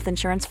short-term health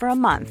insurance for a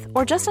month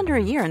or just under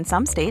a year in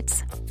some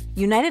states.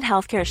 United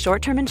Healthcare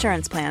short-term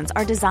insurance plans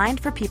are designed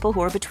for people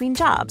who are between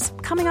jobs,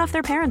 coming off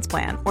their parents'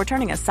 plan, or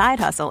turning a side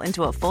hustle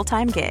into a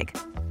full-time gig.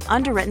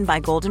 Underwritten by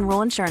Golden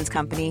Rule Insurance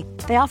Company,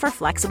 they offer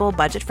flexible,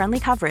 budget-friendly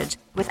coverage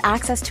with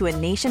access to a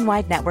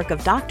nationwide network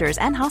of doctors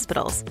and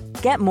hospitals.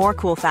 Get more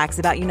cool facts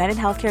about United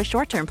Healthcare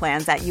short-term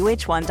plans at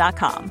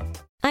uh1.com.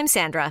 I'm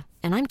Sandra,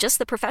 and I'm just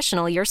the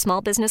professional your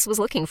small business was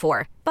looking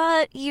for.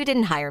 But you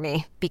didn't hire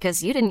me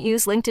because you didn't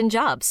use LinkedIn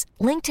Jobs.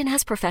 LinkedIn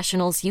has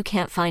professionals you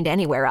can't find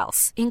anywhere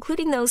else,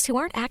 including those who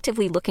aren't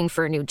actively looking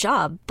for a new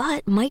job,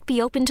 but might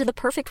be open to the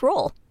perfect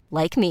role,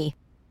 like me.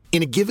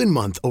 In a given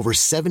month, over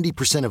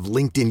 70% of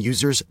LinkedIn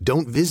users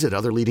don't visit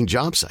other leading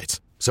job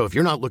sites. So if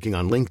you're not looking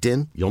on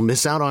LinkedIn, you'll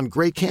miss out on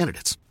great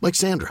candidates like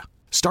Sandra.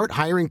 Start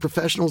hiring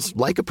professionals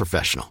like a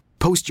professional.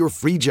 Post your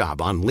free job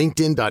on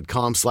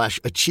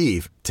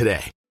linkedin.com/achieve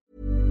today.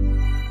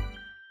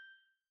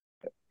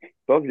 It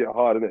does get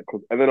hard, innit?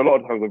 And then a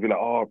lot of times I'll be like,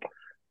 "Oh,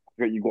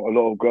 you got a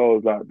lot of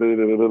girls, like, da, da,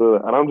 da, da,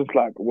 da." And I'm just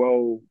like,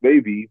 well,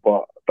 maybe,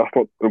 but that's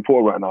not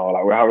important right now.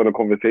 Like, we're having a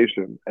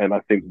conversation, and I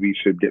think we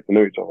should get to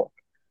know each other.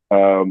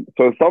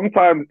 So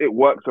sometimes it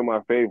works in my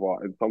favor,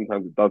 and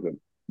sometimes it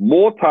doesn't.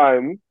 More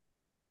times,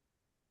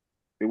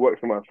 it works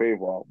in my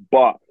favor,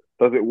 but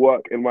does it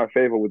work in my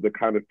favor with the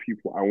kind of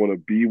people I want to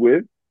be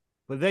with?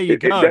 Well, there you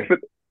go.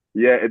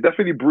 It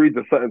definitely breeds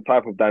a certain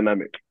type of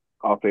dynamic.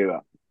 I'll say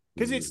that.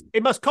 Because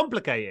it must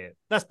complicate it.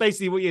 That's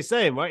basically what you're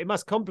saying, right? It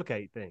must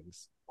complicate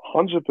things.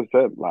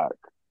 100%. Like,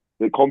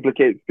 it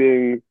complicates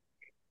things.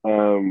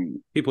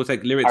 People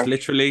take lyrics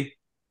literally.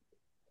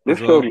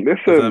 Listen.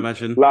 I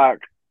imagine. Like,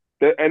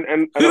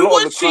 and who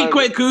was she,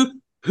 Kwaku?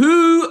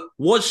 Who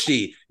was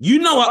she? You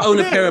know I own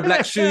a pair of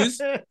black shoes.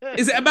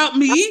 Is it about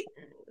me?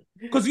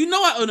 Because you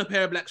know I own a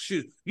pair of black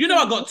shoes. You know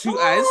I got 2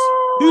 eyes.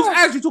 Whose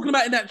eyes are you talking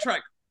about in that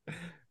track?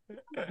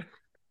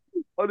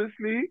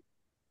 Honestly,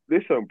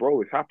 listen,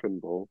 bro, it's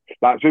happened, bro.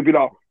 Like, so it'd be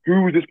like,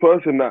 who was this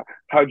person that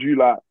had you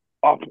like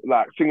up,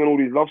 like singing all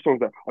these love songs?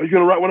 That, are you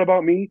gonna write one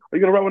about me? Are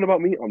you gonna write one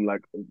about me? I'm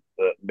like,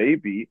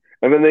 maybe.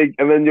 And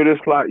then you're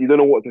just like, you don't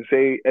know what to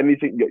say.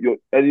 Anything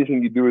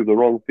you do is the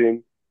wrong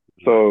thing.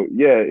 So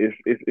yeah,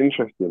 it's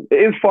interesting. It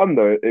is fun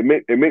though. It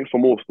makes for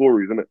more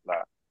stories, isn't it?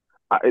 Like,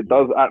 it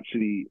does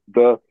actually.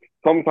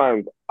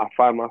 Sometimes I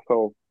find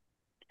myself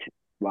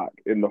like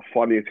in the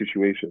funniest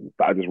situations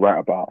that I just write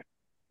about,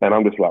 and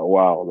I'm just like,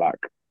 wow, like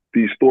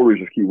these stories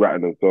just keep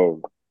writing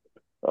themselves.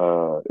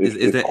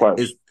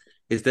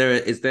 Is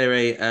there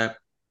a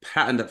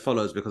pattern that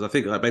follows? Because I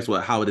think, like, basically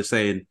what Howard is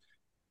saying,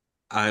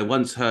 I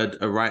once heard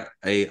I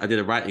did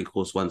a writing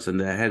course once, and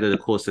the head of the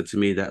course said to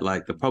me that,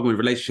 like, the problem with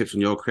relationships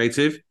when you're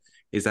creative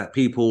is that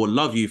people will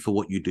love you for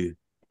what you do,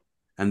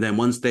 and then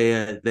once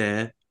they're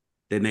there,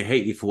 then they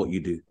hate you for what you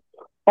do.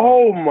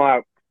 Oh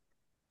my!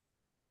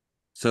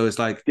 So it's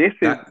like This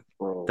is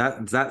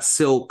that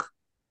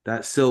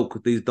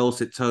silk, these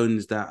dulcet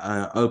tones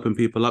that open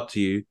people up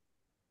to you.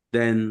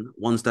 Then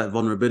once that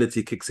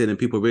vulnerability kicks in and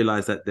people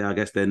realize that I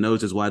guess their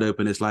nose is wide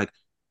open, it's like,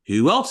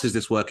 who else is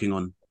this working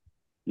on?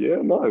 Yeah,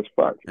 no, it's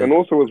fact. And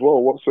also as well,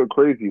 what's so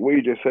crazy, what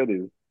you just said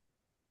is,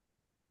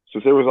 so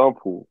say for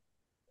example,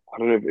 I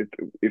don't know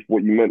if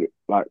what you meant,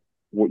 like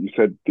what you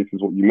said, this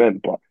is what you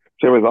meant, but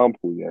say for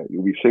example, yeah,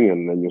 you'll be singing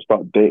and then you'll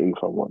start dating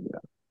someone,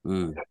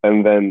 yeah.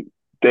 And then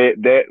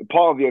they're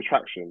part of the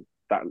attraction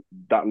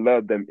that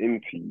lured them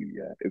into you,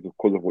 yeah, is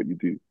because of what you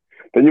do.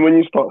 Then when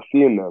you start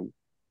seeing them,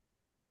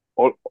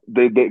 or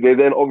they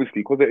then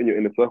obviously, because they're in your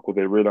inner circle,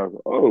 they realize,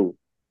 oh,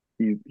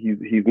 he's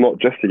not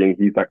just singing,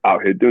 he's like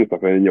out here doing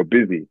stuff, and then you're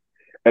busy.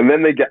 And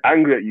then they get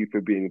angry at you for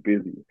being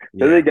busy.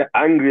 Yeah. Then they get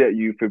angry at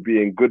you for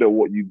being good at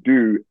what you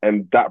do,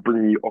 and that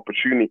bringing you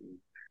opportunity,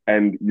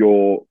 and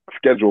your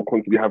schedule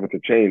constantly having to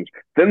change.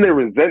 Then they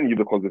resent you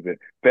because of it.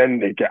 Then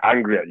they get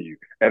angry at you,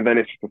 and then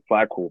it's just a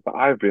cycle that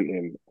I've been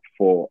in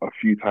for a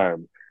few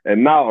times.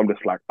 And now I'm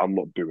just like, I'm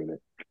not doing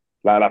it.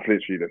 Like that's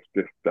literally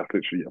that's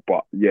literally it.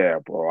 But yeah,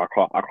 bro, I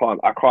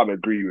can't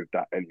agree with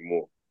that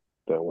anymore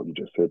than what you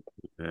just said.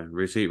 Yeah,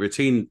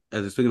 routine. As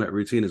I was speaking about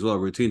routine as well,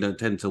 routine don't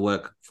tend to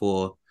work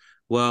for.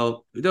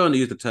 Well, we don't want to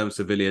use the term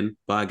civilian,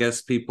 but I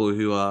guess people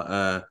who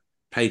are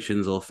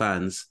patrons or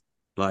fans,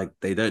 like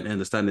they don't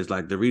understand is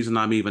like the reason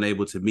I'm even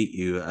able to meet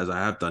you as I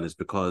have done is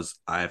because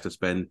I have to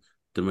spend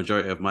the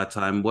majority of my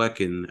time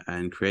working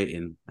and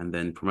creating and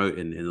then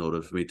promoting in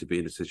order for me to be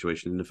in the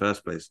situation in the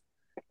first place.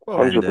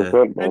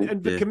 100%, man.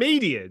 And the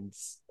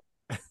comedians,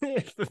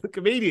 the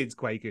comedians,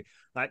 Kwaku,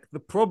 like the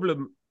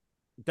problem,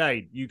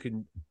 Dane, you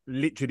can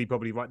literally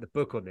probably write the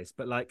book on this,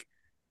 but like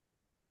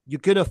you're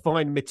gonna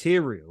find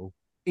material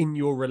in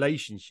your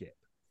relationship.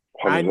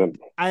 100%.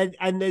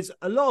 And there's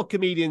a lot of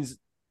comedians,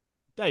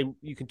 Dane,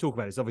 you can talk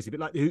about this obviously, but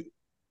like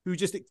who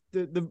just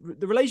the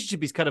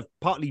relationship is kind of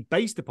partly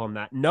based upon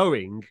that,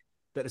 knowing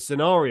that the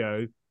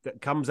scenario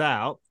that comes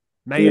out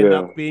may end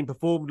up being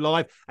performed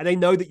live, and they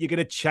know that you're going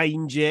to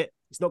change it.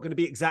 It's not going to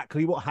be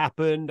exactly what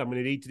happened. I'm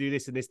going to need to do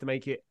this and this to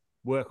make it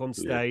work on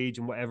stage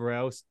and whatever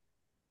else.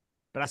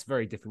 But that's a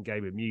very different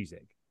game of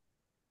music.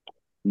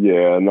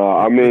 Yeah, no,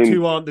 I mean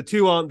the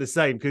two aren't the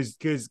same because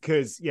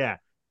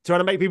trying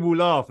to make people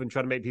laugh and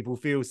trying to make people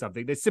feel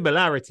something. There's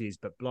similarities,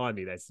 but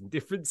blimey, there's some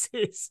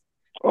differences.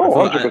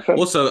 Oh, 100%.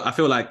 Also, I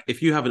feel like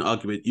if you have an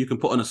argument, you can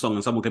put on a song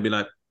and someone can be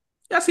like,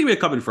 yeah, I see where you're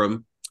coming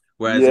from.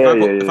 Whereas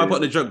if I put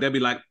in a joke, they'll be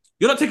like,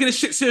 you're not taking this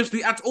shit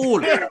seriously at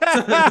all. So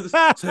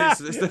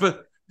it's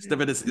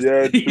never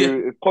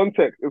true. It's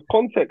context. It's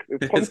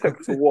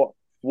context to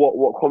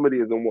what comedy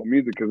is and what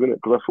music is, isn't it?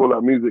 Because I feel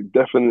like music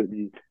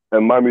definitely,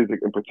 and my music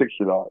in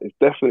particular, is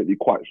definitely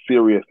quite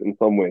serious in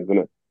some ways, isn't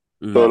it?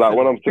 So like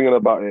when I'm singing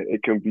about it,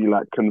 it can be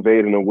like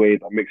conveyed in a way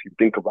that makes you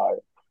think about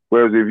it.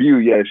 Whereas with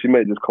you, she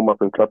may just come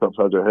up and clap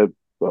upside your head.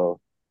 So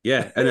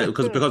yeah, and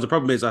because the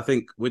problem is, I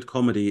think with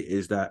comedy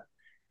is that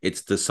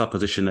it's the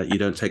supposition that you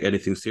don't take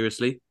anything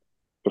seriously.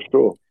 For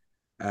sure.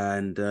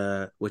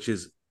 And which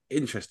is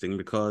interesting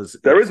because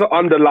there is an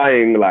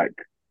underlying like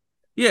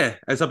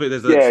and something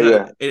there's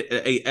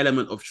a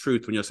element of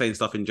truth when you're saying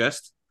stuff in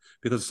jest,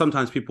 because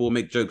sometimes people will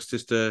make jokes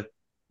just to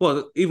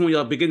even when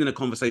you're beginning a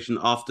conversation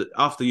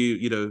after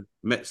you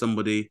met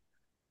somebody,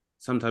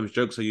 sometimes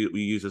jokes are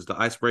we use as the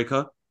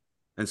icebreaker.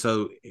 And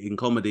so in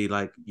comedy,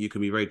 like you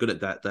can be very good at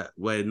that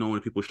where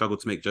normally people struggle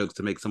to make jokes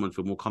to make someone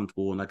feel more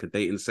comfortable in like a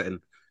dating setting.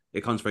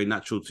 It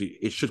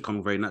should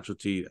come very natural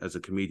to you as a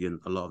comedian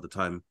a lot of the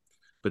time.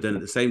 But then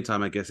at the same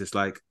time, I guess it's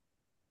like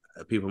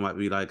people might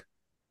be like,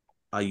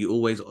 are you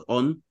always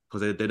on?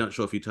 Because they're not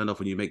sure if you turn off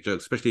when you make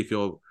jokes, especially if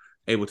you're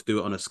able to do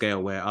it on a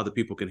scale where other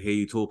people can hear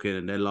you talking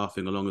and they're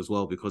laughing along as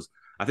well. Because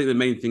I think the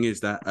main thing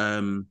is that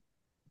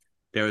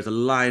there is a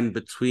line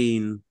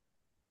between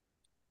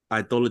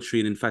idolatry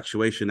and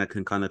infatuation that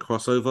can kind of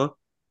cross over,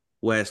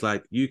 where it's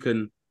like you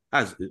can,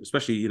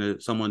 especially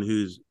someone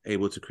who's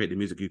able to create the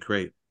music you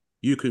create,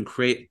 you can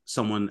create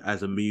someone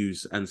as a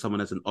muse and someone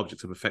as an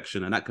object of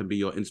affection, and that can be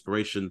your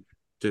inspiration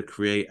to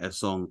create a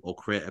song or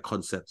create a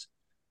concept.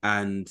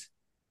 And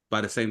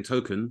by the same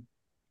token,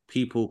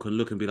 people can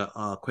look and be like,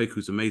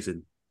 Kwaku's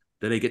amazing.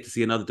 Then they get to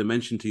see another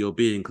dimension to your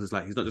being, because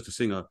like he's not just a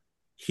singer.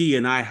 He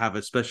and I have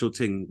a special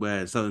thing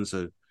where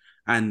so-and-so.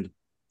 And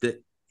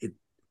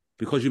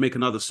because you make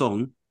another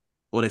song,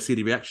 or they see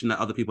the reaction that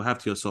other people have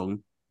to your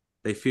song,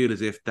 they feel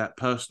as if that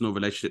personal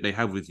relationship they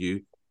have with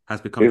you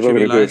has become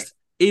trivialized.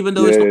 Even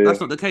though that's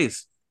not the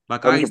case.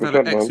 Like I used to have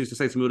an ex who used to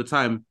say to me all the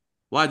time,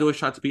 why do I always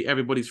try to be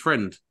everybody's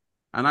friend?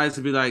 And I used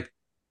to be like,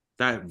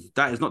 that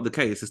is not the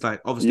case. It's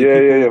like, obviously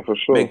people for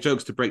sure. make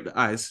jokes to break the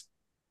ice.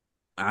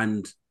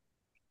 And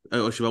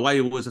why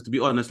you always have to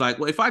be honest? Like,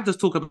 well, if I just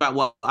talk about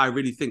what I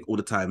really think all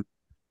the time,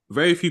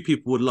 very few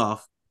people would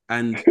laugh.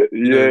 And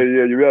you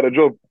had a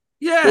job.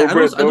 Yeah,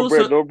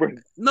 no bread.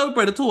 No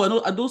bread at all.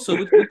 And also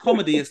with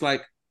comedy, it's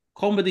like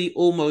comedy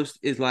almost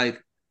is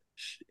like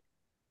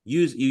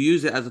you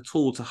use it as a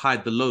tool to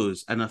hide the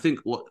lows. And I think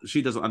what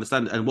she doesn't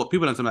understand, and what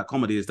people don't understand about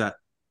comedy, is that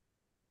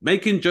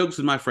making jokes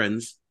with my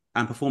friends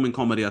and performing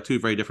comedy are two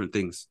very different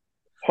things.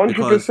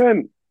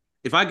 100%.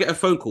 If I get a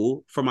phone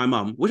call from my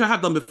mum, which I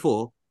have done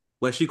before,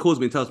 where she calls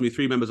me and tells me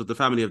 3 members of the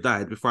family have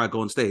died before I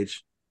go on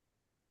stage,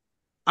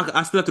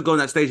 I still have to go on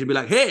that stage and be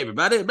like, "Hey,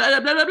 everybody," blah,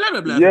 blah, blah, blah,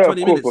 blah, blah, Yeah, for of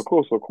 20 course, minutes. of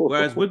course, of course.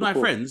 Whereas of course, with my of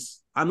course.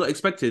 friends, I'm not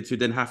expected to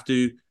then have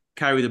to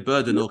carry the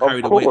burden or Of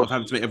carry the weight of course.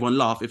 having to make everyone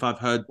laugh if I've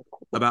heard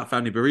about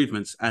family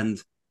bereavements. And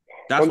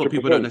that's what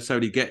people don't 100%.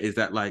 necessarily get, is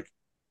that, like,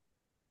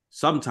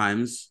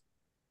 sometimes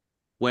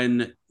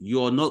when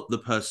you're not the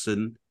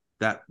person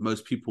that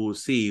most people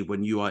see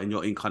when you are in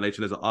your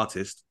incarnation as an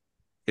artist,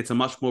 it's a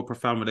much more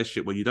profound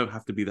relationship where you don't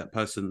have to be that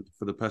person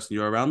for the person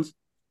you're around.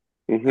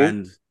 Mm-hmm.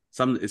 And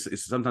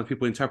sometimes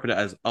people interpret it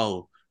as,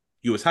 oh,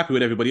 you was happy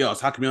with everybody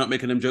else. How come you're not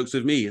making them jokes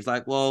with me? It's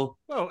like, well,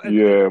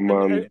 yeah,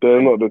 man,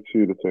 they're not the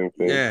same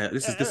thing. Yeah,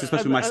 this is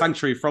supposed to be my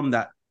sanctuary from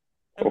that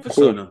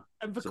persona.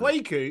 And for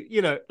Kwaku,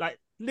 you know, like,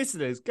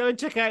 listeners, go and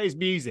check out his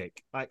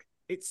music. Like,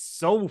 it's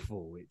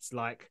soulful. It's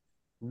like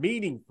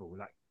meaningful.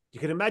 Like, you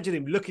can imagine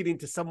him looking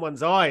into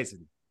someone's eyes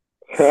and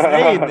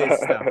saying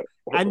this stuff.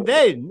 And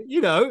then,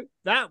 you know,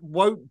 that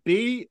won't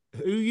be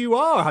who you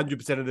are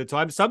 100% of the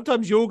time.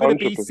 Sometimes you're going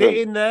to be 100%.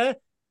 sitting there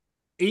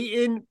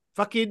eating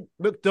fucking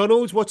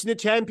McDonald's, watching the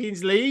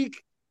Champions League,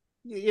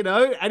 you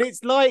know, and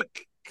it's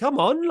like, come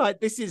on, like,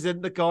 this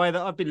isn't the guy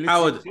that I've been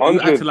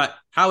listening to.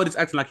 Howard is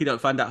acting like he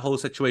don't find that whole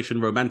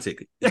situation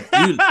romantic.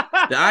 The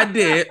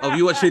idea of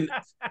you watching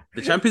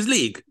the Champions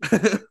League with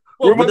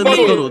the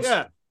McDonald's.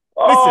 Yeah.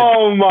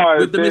 Oh my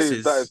with the days,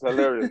 missus. that is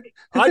hilarious.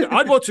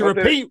 I'd want to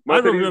repeat.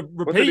 I'd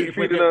repeat if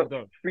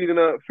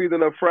feeding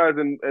her fries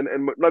and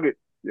McNugget.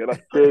 Yeah,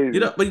 that's crazy.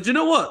 But you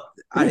know what?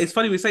 It's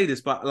funny we say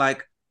this, but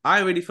like, I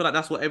really feel like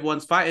that's what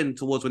everyone's fighting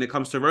towards when it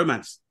comes to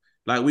romance.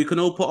 Like, we can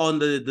all put on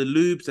the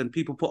lubes, and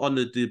people put on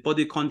the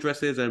bodycon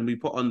dresses, and we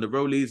put on the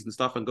rollies and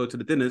stuff and go to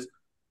the dinners.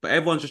 But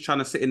everyone's just trying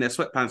to sit in their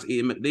sweatpants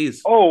eating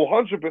McD's. Oh,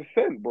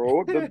 100%,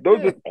 bro.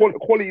 Those are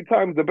quality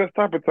times, the best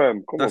type of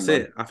time. That's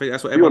it. I think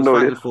that's what everyone's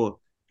fighting for.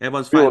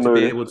 Everyone's fighting to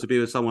be able to be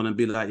with someone and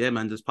be like, yeah,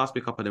 man, just pass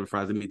me a couple of them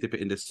fries and me dip it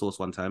in this sauce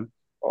one time.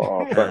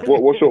 Oh,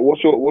 what's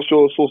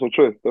your sauce of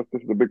choice? This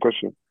is the big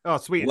question. Oh,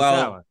 sweet and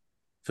sour.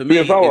 For me,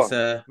 it's I'm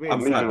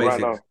quite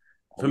basic. Right,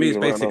 for me, it's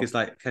basic. It's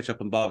like ketchup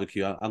and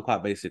barbecue. I'm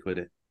quite basic with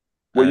it.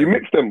 Well, you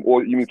mix them,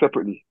 or you mean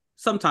separately?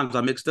 Sometimes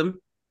I mix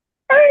them.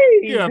 Hey,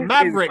 you're a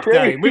maverick,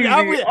 Dane.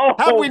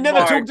 Have we never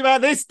talked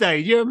about this,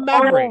 Dane? You're a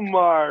maverick. Oh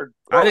my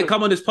God. I didn't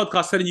come on this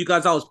podcast telling you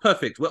guys I was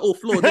perfect. We're all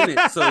flawed, in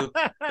it. So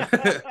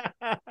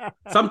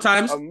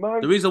sometimes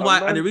the reason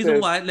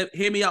why,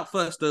 hear me out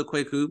first, though,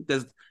 Kwaku.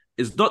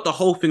 It's not the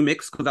whole thing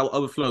mixed, because that will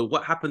overflow.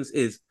 What happens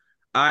is,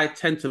 I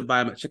tend to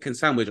buy a chicken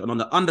sandwich, and on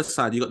the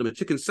underside, you got the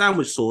chicken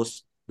sandwich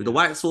sauce with the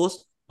white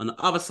sauce. On the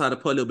other side, I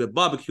put a little bit of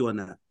barbecue on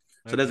that.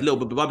 So there's a little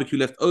bit of barbecue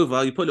left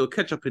over. You put a little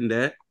ketchup in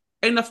there.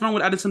 Ain't nothing wrong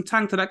with adding some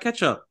tang to that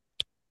ketchup.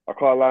 I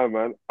can't lie,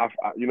 man.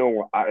 You know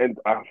what? I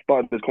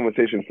started this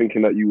conversation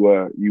thinking that you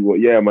were.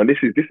 Yeah, man. This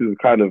is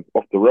kind of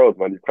off the rails,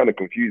 man. You've kind of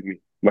confused me.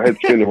 My head's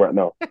spinning right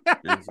now. I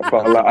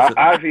can't lie.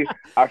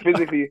 I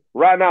physically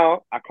right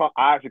now. I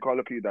actually can't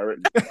look at you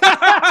directly.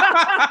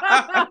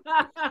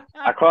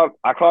 I can't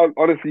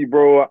honestly,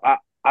 bro.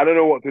 I don't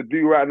know what to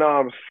do right now.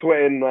 I'm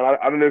sweating, man.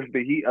 I don't know if it's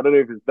the heat. I don't know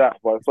if it's that,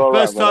 but it's all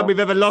First right, time we've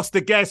ever lost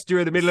a guest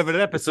during the middle of an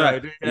episode.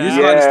 Right. You just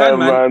understand,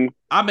 man.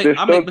 I make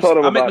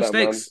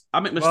mistakes. That,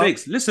 I make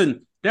mistakes.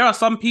 Listen, there are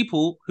some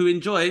people who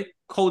enjoy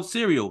cold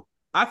cereal.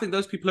 I think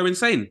those people are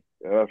insane.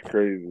 Yeah, that's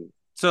crazy.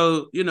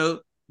 So, you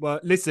know.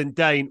 Well, listen,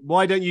 Dane,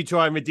 why don't you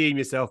try and redeem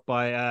yourself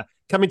by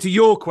coming to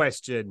your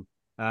question?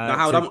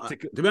 To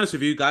be honest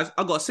with you guys,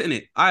 I've got to sit in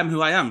it. I am who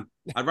I am.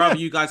 I'd rather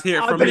you guys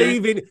hear it from me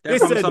than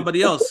from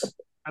somebody else.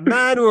 A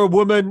man or a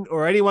woman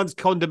or anyone's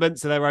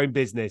condiments are their own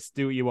business.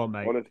 Do what you want,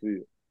 mate. Honestly.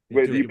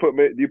 Wait, do you put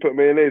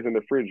mayonnaise in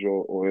the fridge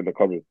or in the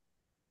cupboard?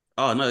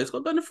 Oh no, it's got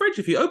to go in the fridge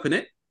if you open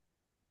it.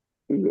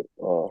 Is it?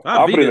 Oh.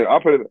 I'll put it in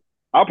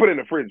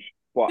the fridge.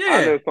 But yeah.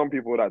 I know some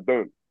people that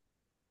don't.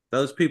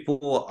 Those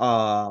people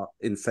are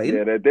insane.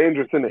 Yeah, they're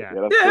dangerous, isn't it?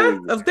 Yeah,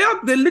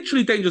 they're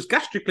literally dangerous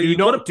gastrically. Do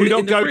not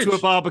go to a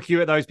barbecue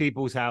at those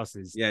people's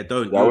houses. Yeah,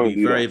 don't. You'll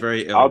be very,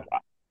 very ill.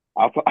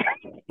 I'll tell them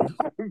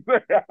you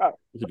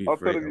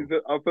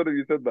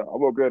said that.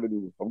 I'm not going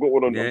anymore. I've got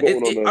one on.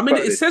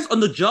 It says on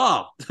the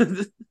jar.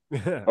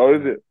 Oh,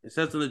 is it? It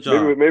says on the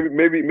jar.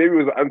 Maybe it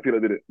was an auntie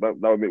that did it.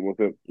 That would make more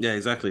sense. Yeah,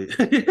 exactly.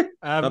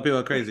 Some people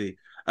are crazy.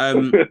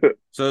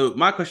 So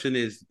my question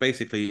is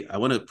basically, I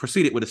want to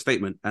proceed it with a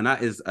statement, and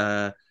that is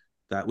that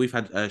we've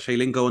had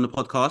Shailene go on the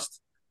podcast.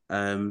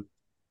 To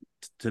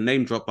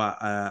name drop,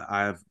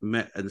 I've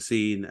met and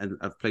seen, and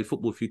I've played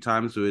football a few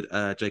times with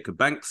Jacob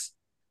Banks.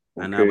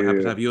 And we're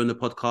happy to have you on the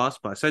podcast.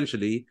 But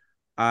essentially,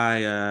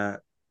 I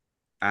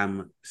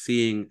am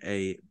seeing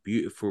a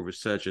beautiful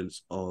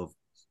resurgence of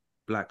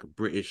Black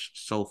British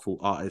soulful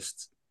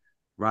artists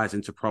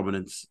rising to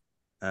prominence,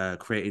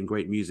 creating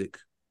great music.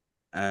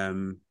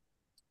 Just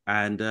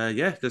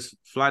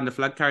flying the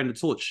flag, carrying the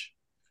torch,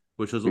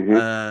 which was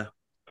a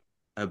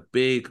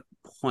big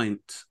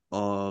point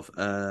of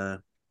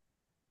it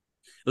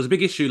was a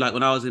big issue like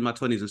when I was in my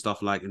 20s and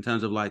stuff, like in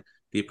terms of like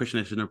the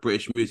appreciation of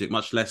British music,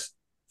 much less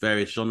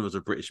various genres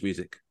of British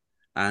music.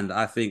 And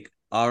I think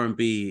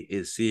R&B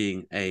is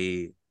seeing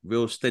a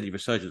real steady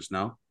resurgence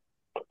now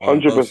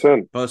on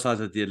 100%. both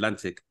sides of the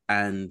Atlantic.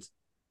 And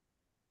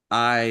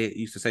I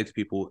used to say to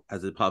people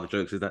as a part of the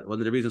jokes is that one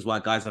of the reasons why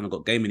guys haven't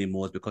got game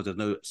anymore is because there's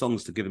no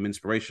songs to give them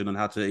inspiration on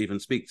how to even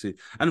speak to,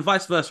 and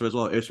vice versa as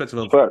well, irrespective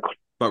of. Facts.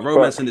 But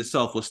romance in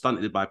itself was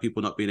stunted by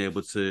people not being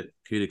able to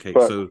communicate.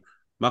 Facts. So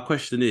my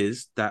question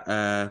is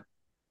that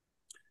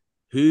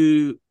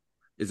who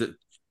is it?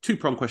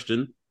 Two-pronged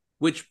question: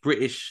 which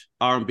British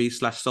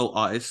R&B/soul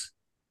artists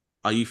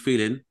are you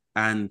feeling,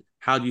 and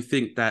how do you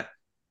think that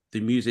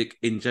the music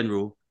in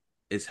general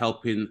is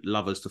helping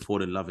lovers to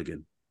fall in love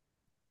again?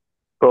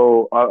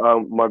 So,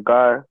 my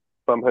guy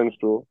Sam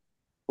Henshaw,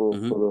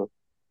 for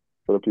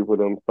the people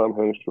them, Sam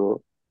Henshaw.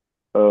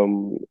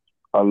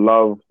 I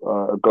love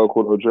a girl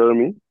called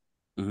Jeremy.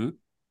 Mm-hmm.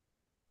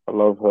 I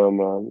love her,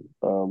 man.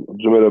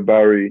 Jamila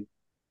Barry,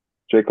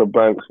 Jacob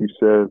Banks, who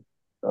says,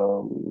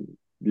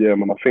 yeah,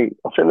 man. I think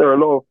there are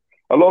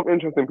a lot of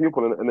interesting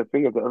people, and the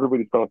thing is that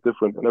everybody sounds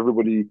different, and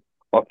everybody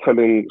are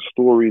telling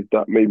stories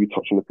that maybe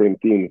touch on the same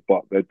themes,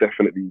 but they're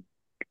definitely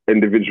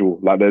individual.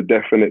 Like they're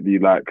definitely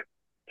like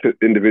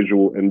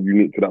individual and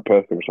unique to that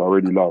person, which I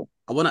really love.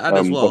 I want to add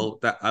as well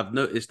that I've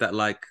noticed that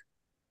like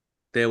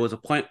there was a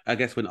point, I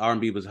guess, when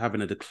R&B was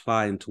having a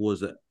decline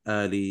towards the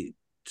early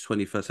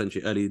 21st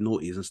century, early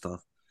noughties and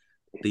stuff.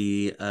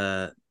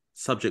 The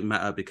subject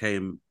matter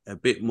became a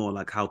bit more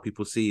like how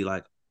people see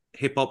like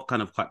hip hop,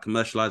 kind of quite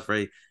commercialized,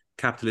 very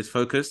capitalist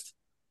focused.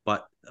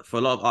 But for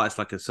a lot of artists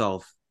like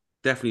yourself,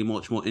 definitely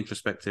much more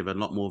introspective and a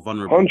lot more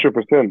vulnerable.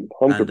 100%.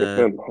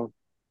 Do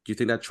you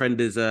think that trend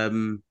is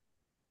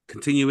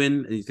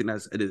continuing? And you think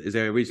is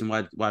there a reason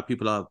why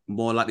people are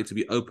more likely to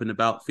be open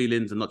about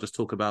feelings and not just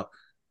talk about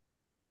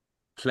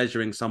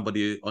pleasuring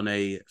somebody on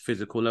a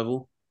physical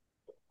level?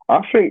 I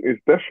think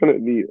it's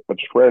definitely a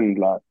trend.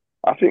 Like,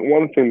 I think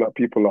one thing that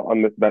people are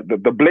that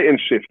the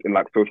blatant shift in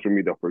like social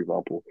media, for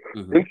example,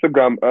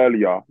 Instagram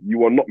earlier, you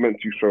were not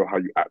meant to show how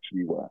you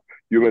actually were.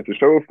 You were meant to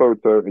show a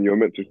photo and you were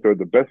meant to show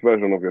the best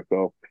version of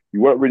yourself.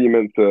 You weren't really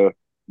meant to,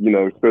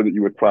 show that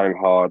you were trying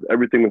hard.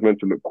 Everything was meant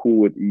to look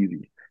cool and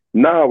easy.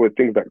 Now with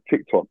things like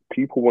TikTok,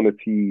 people want to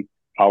see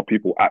how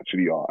people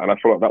actually are. And I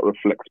feel like that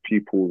reflects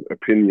people's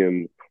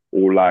opinions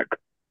or like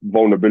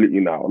vulnerability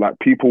now. Like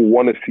people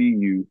want to see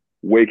you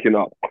waking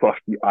up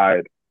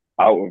crusty-eyed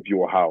out of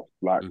your house.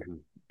 Like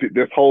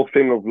this whole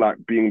thing of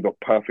like being the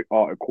perfect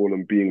article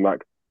and being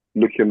like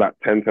looking like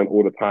 10/10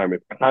 all the time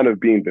is kind of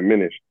being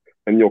diminished.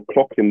 And you're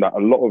clocking that a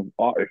lot of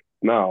artists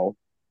now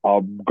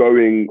are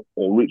going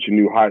or reaching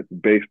new heights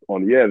based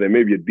on, they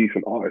may be a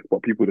decent artist,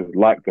 but people just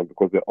like them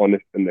because they're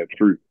honest and they're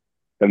true.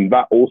 And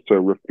that also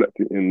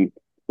reflected in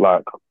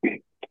like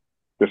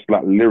just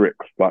like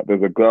lyrics. Like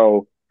there's a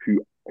girl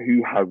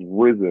who has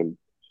risen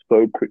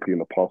so quickly in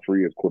the past 3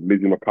 years called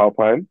Lizzie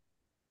McAlpine.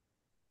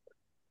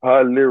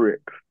 Her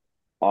lyrics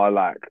are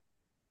like,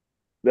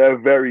 they're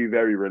very,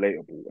 very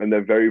relatable and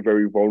they're very,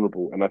 very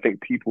vulnerable. And I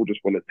think people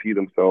just want to see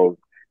themselves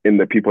in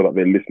the people that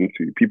they listen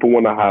to. People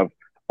want to have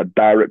a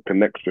direct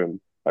connection,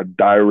 a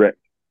direct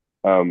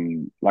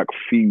like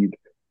feed,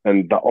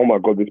 and that, oh my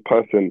God, this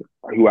person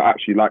who I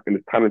actually like and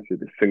is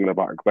talented is singing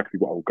about exactly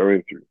what I'm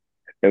going through.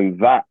 And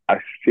that, I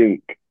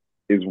think,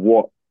 is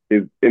what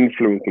is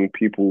influencing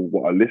people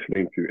what are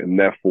listening to, and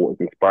therefore is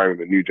inspiring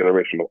the new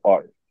generation of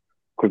artists.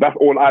 Because that's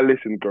all I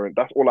listened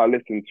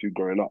to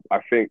growing up. I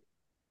think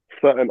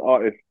certain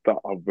artists that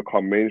have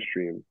become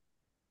mainstream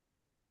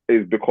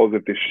is because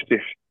of this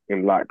shift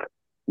in like,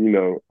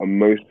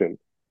 emotion,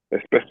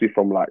 especially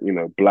from like,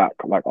 black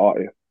like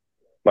artists.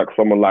 Like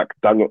someone like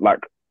Daniel, like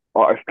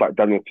artists like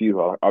Daniel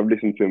Caesar. I've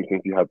listened to him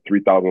since he had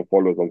 3,000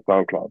 followers on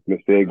SoundCloud.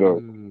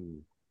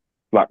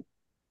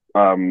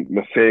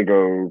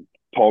 Masego,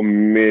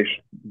 Tom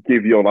Mish,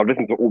 Giveon. I've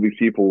listened to all these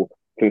people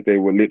since they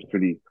were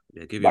literally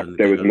like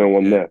there was no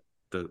one there.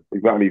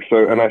 Exactly.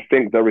 So, and I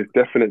think there is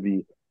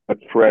definitely a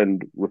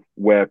trend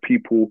where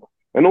people,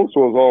 and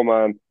also as well,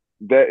 man,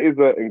 there is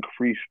an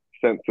increased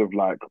sense of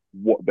like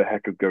what the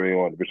heck is going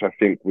on, which I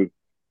think was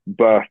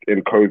birthed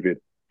in COVID.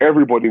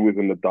 Everybody was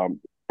in the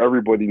dump.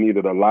 Everybody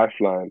needed a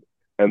lifeline,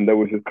 and there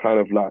was this kind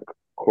of like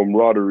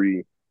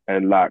camaraderie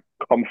and like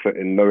comfort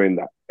in knowing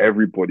that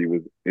everybody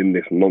was in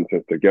this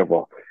nonsense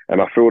together. And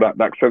I feel that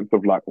sense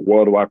of like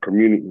worldwide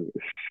community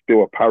is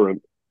still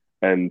apparent,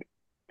 and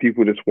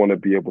people just want to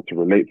be able to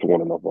relate to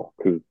one another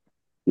because,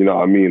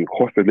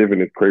 cost of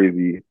living is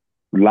crazy,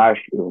 life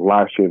is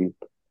lifing,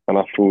 and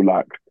I feel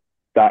like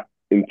that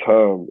in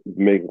turn is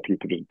making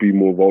people just be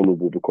more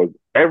vulnerable because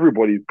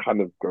everybody's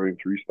kind of going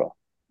through stuff.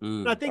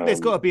 I think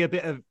there's got to be a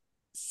bit of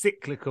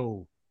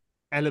cyclical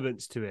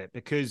elements to it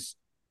because,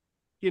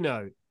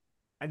 and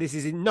this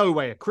is in no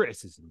way a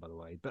criticism, by the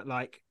way, but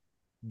like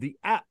the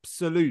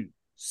absolute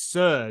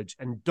surge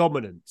and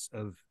dominance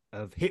of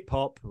hip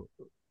hop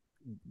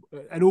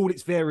and all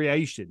its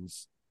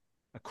variations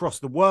across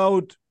the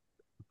world,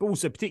 but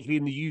also particularly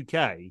in the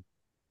UK,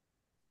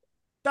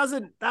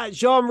 that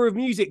genre of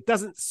music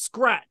doesn't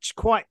scratch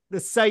quite the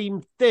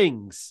same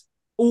things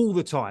all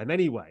the time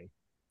anyway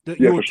that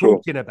you're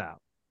talking about.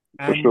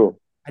 For sure.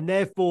 And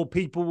therefore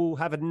people will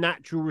have a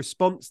natural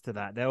response to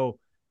that.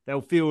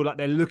 They'll feel like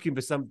they're looking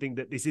for something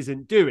that this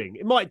isn't doing.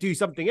 It might do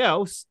something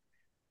else.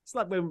 It's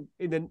like when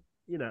I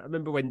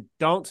remember when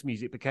dance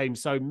music became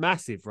so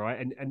massive, right?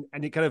 And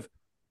it kind of,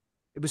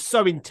 it was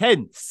so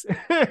intense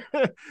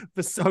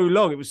for so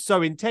long. It was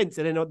so intense.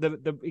 And then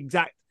the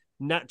exact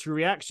natural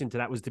reaction to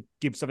that was to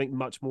give something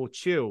much more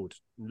chilled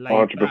and laid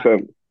 100%.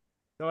 Back.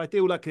 So I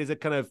feel like there's a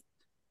kind of,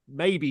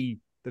 maybe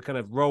the kind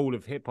of role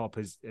of hip hop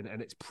and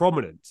its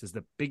prominence as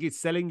the biggest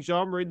selling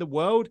genre in the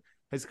world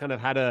has kind of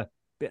had a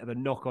bit of a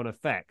knock-on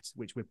effect,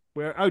 which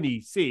we're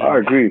only seeing. I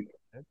agree.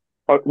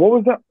 What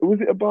was that?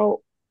 Was it about?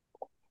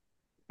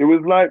 It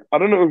was like, I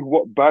don't know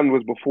what band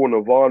was before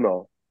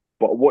Nirvana,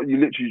 but what you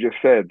literally just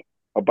said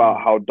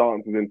about how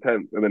dance is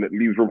intense and then it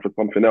leaves room for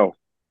something else.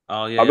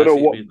 Oh yeah, I don't know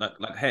what. It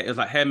was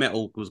like hair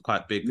metal was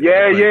quite big.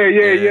 Yeah.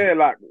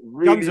 Like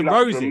really, Guns N'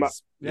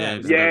 Roses. Yeah.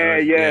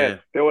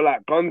 They were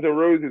like Guns N'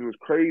 Roses was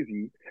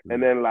crazy,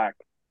 and then like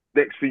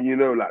next thing you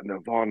know, like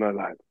Nirvana,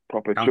 like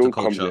proper chill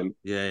comes in.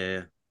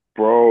 Yeah.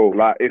 Bro,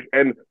 like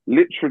and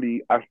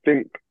literally, I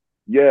think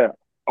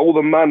all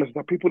the madness,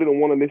 like people didn't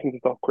want to listen to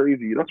stuff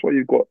crazy. That's why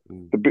you've got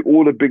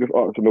all the biggest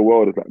artists in the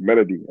world is like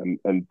melody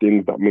and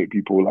things that make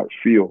people like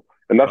feel,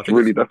 and that's a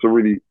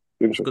really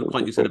it's a good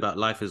point you said about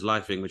life is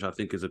lifing, which I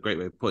think is a great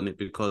way of putting it,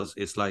 because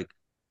it's like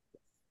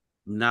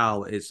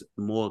now it's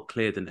more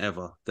clear than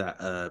ever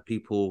that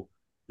people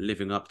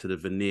living up to the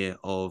veneer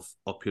of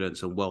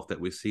opulence and wealth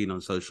that we're seeing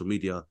on social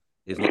media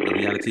is not the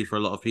reality for a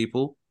lot of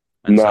people.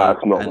 And it's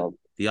not, man.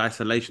 The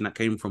isolation that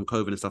came from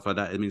COVID and stuff like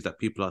that, it means that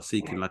people are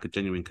seeking like a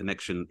genuine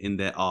connection in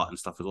their art and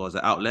stuff as well as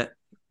an outlet.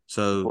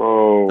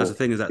 So that's the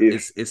thing, is that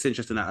it's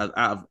interesting that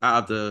out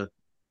of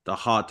the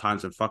hard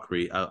times and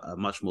fuckery, a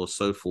much more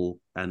soulful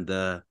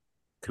and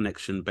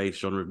connection-based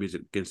genre of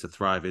music begins to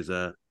thrive.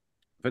 I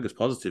think it's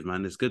positive,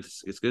 man. It's good.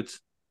 It's good.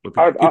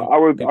 I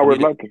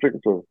would like to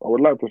think so. I would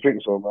like to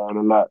think so, man.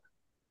 And like,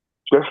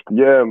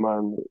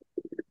 man.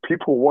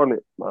 People want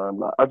it, man.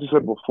 Like I just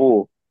said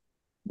before,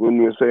 when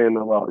we were saying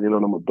about, the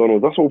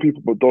McDonald's, that's all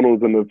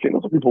McDonald's and the thing,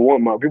 that's what people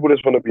want, man. People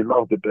just want to be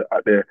loved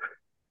at their,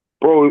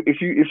 bro.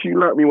 If you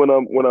like me when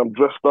I'm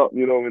dressed up,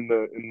 in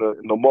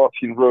the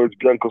Martin Rhodes,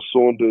 Bianca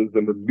Saunders,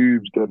 and the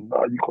Lubes, then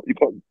you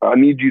can't. I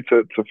need you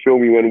to feel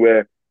me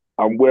when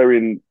I'm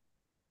wearing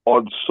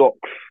odd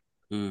socks,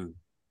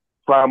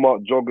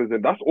 Primark joggers,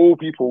 and that's all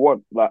people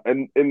want. Like,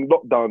 and in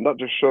lockdown, that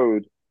just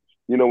showed,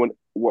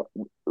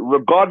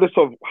 regardless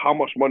of how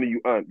much money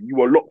you earn, you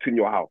were locked in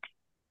your house.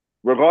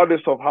 Regardless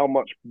of how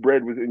much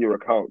bread was in your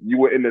account, you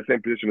were in the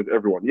same position as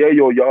everyone. Yeah,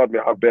 your yard may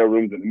have bare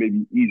rooms and it may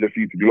be easier for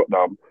you to do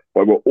lockdown,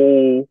 but we're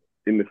all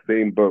in the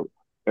same boat.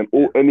 And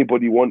all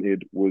anybody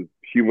wanted was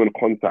human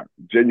contact,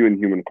 genuine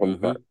human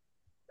contact.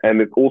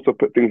 And it also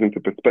put things into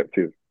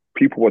perspective.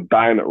 People were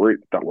dying at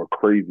rates that were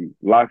crazy.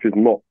 Life is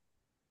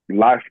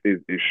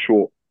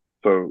short.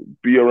 So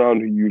be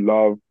around who you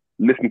love,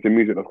 listen to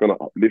music that's going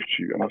to uplift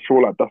you. And I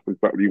feel like that's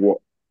exactly what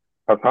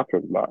has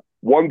happened. Like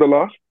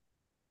Wanderlust,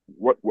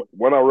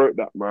 when I wrote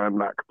that, man,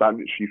 like that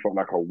literally felt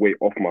like a weight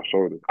off my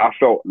shoulders. I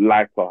felt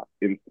lighter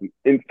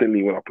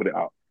instantly when I put it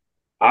out.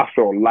 I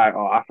felt lighter.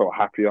 I felt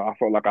happier. I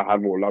felt like I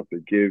had more love to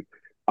give.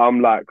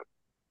 I'm like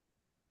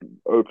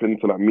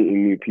open to like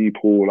meeting new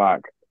people.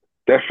 Like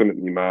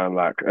definitely, man.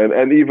 Like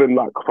and even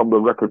like from the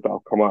records that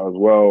have come out as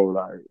well.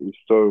 Like it's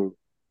so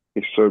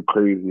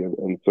crazy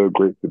and so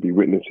great to be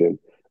witnessing.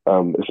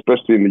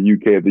 Especially in the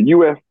UK, the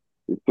US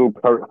is still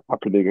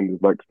happening and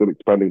is like still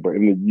expanding, but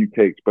in the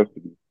UK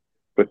especially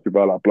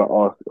by like black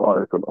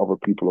artists and other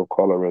people of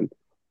color and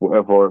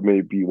whatever it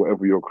may be,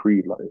 whatever your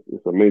creed, like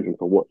it's amazing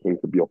to watch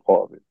and to be a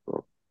part of it.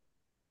 So.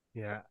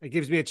 Yeah, it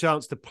gives me a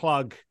chance to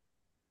plug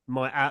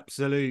my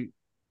absolute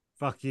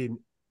fucking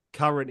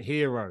current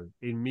hero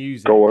in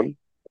music. Go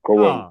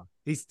on.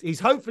 He's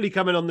hopefully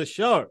coming on the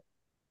show.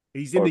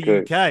 He's in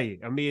the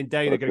UK, and me and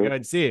Dane are going to go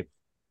and see him.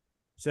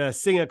 It's a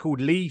singer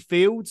called Lee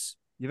Fields.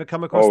 You ever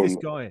come across this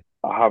guy?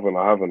 I haven't.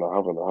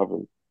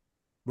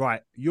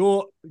 Right,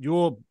 your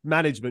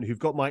management, who've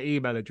got my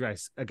email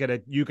address,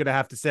 you're gonna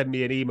have to send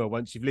me an email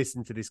once you've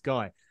listened to this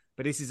guy.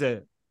 But this is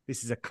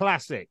a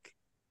classic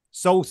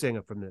soul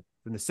singer from the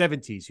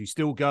 70s who's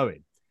still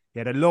going.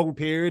 He had a long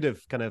period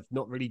of kind of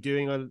not really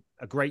doing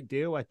a great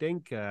deal. I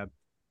think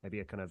maybe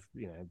a kind of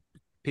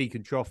peak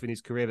and trough in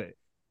his career. But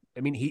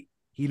I mean, he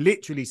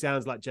literally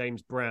sounds like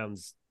James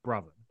Brown's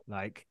brother.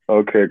 Like,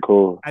 okay,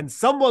 cool. And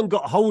someone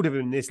got hold of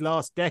him this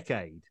last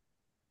decade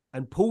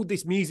and pulled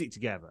this music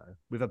together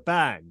with a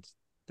band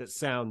that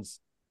sounds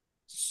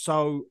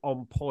so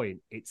on point.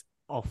 It's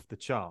off the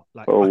chart.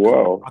 Like,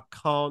 I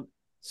can't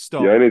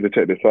stop. Yeah, I need to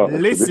check this out.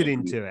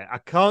 Listening to it. I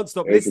can't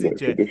stop listening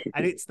to it.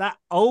 And it's that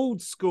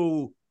old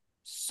school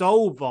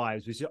soul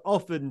vibes, which are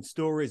often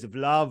stories of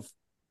love,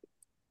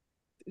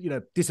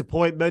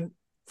 disappointment,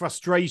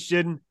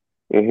 frustration.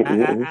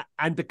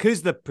 And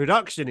because the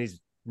production is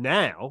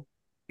now,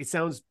 it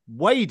sounds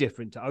way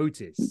different to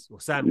Otis or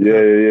Sam.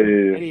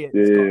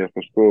 Yeah,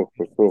 for sure.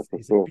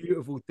 It's a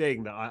beautiful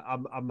thing that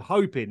I'm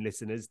hoping,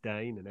 listeners,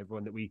 Dane, and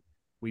everyone, that we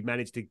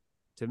managed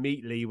to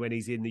meet Lee when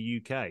he's in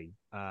the UK,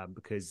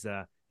 because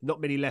not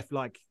many left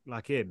like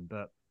him.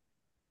 But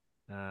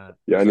I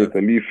need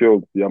to Lee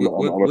Field. Yeah,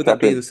 with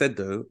that being said,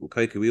 though,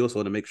 Kwaku, we also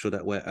want to make sure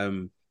that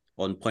we're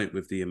on point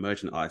with the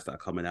emergent artists that are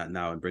coming out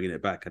now and bringing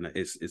it back. And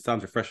it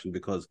sounds refreshing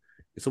because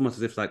it's almost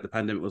as if like the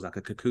pandemic was like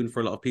a cocoon for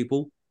a lot of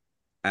people.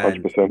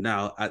 And 100%.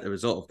 Now, as a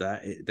result of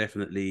that, it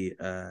definitely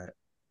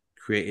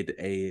created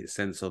a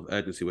sense of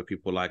urgency where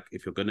people like,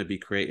 if you're going to be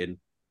creating,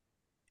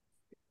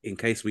 in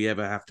case we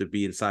ever have to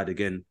be inside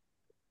again,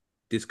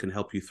 this can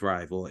help you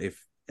thrive. Or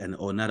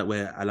now that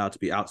we're allowed to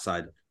be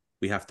outside,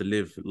 we have to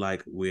live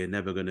like we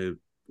never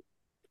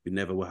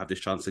will have this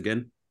chance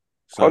again.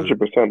 So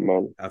 100%,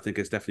 man. I think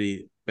it's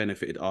definitely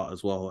benefited art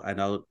as well.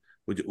 And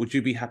would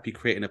you be happy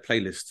creating a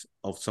playlist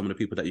of some of the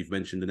people that you've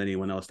mentioned and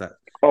anyone else that?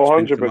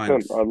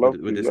 100%. I'd love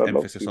with to. this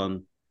emphasis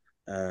on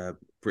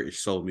British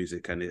soul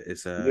music, and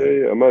it's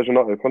emerging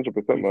artists,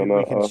 100%, man.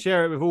 We can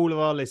share it with all of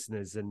our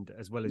listeners, and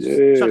as well as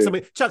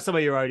chuck some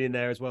of your own in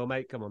there as well,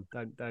 mate. Come on,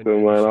 don't. So,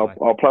 man,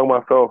 I'll plug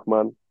myself,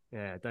 man.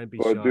 Yeah, don't be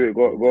shy. Do it.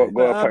 Go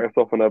pat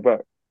yourself on the back.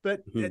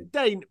 But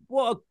Dane,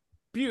 what a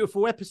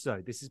beautiful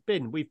episode this has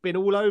been. We've been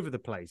all over the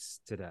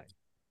place today.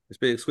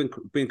 It's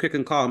been quick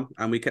and calm,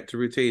 and we kept a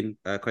routine,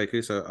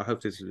 Kwaku. So I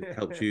hope this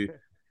helped you.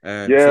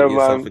 Man.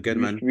 Again,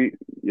 man. We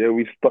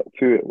stuck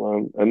to it,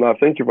 man. And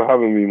thank you for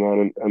having me,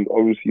 man. And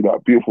obviously,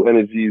 that beautiful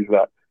energies.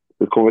 That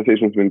this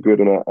conversation's been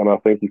good, and I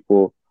thank you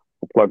for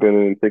plugging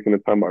in and taking the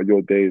time out of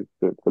your days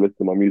to listen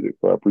to my music.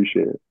 So I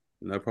appreciate it.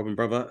 No problem,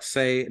 brother.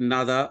 Say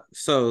nada.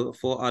 So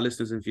for our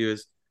listeners and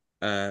viewers,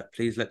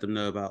 please let them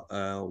know about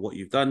what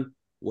you've done,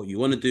 what you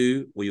want to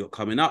do, where you're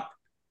coming up,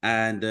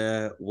 and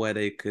where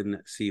they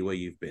can see where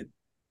you've been.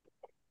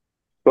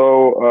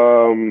 So,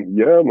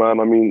 man.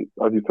 I mean,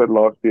 as you said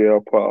last year, I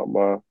put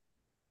out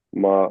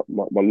my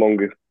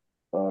longest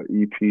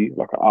EP,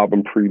 like an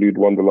album prelude,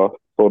 Wanderlust.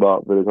 Sold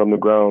out Village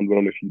Underground, went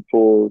on a few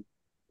tours.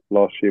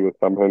 Last year with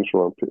Sam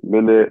Henshaw and Pit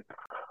Millet.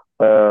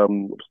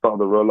 Started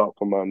the roll up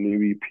for my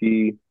new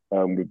EP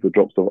with the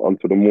drops of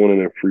Unto the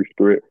Morning and Free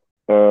Spirit.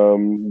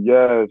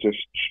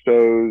 Just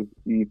shows,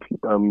 EP,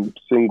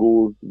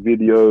 singles,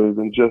 videos,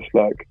 and just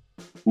like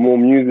more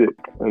music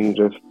and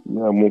just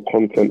more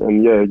content.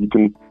 And you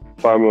can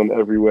find me on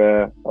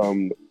everywhere.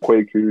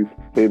 Kwaku,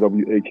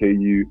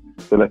 Kwaku,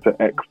 the letter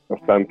X,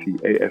 Asante,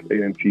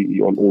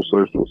 Asante on all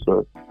socials.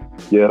 So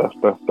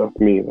that's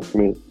me. That's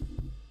me.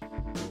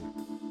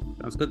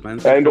 That's good, man.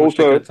 And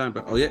also, I'm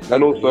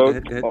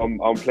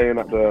playing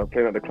at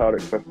the Cloud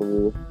X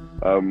Festival,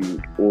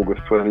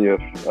 August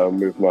 20th,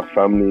 with my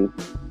family,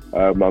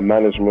 my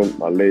management,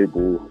 my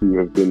label, who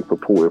have been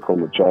supportive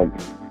from the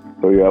jump.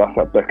 So that's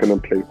at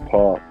Beckenham Place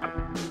Park,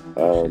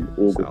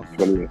 August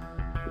 20th.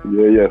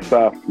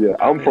 South. Yeah,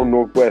 I'm from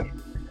Northwest,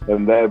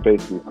 and they're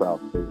based in South.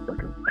 So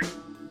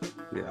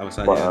it's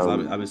like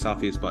I'm in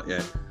Southeast, but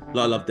a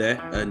lot of love there,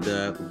 and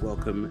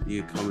welcome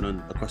you coming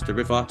on across the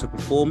river to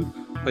perform.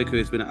 Kwaku,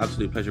 it's been an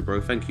absolute pleasure,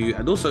 bro. Thank you,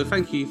 and also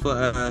thank you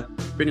for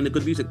bringing the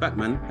good music back,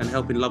 man, and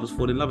helping lovers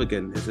fall in love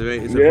again. It's a very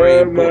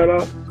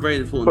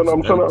important.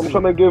 I'm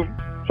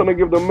trying to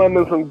give the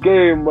man some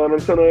game, man. I'm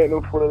trying to make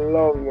them fall in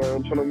love, man.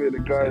 I'm trying to make the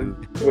guys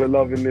fall in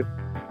love in this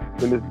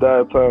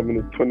dire time, in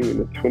the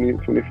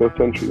 21st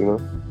century, you know.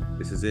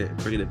 This is it,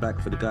 bringing it back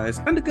for the guys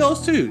and the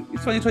girls too.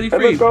 It's 2023.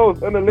 And the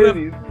girls and the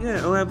ladies.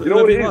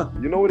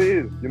 You know what it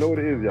is. You know what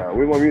it is. Yeah,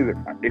 with my music,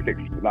 it's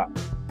expected.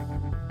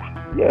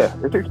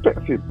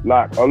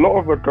 Like a lot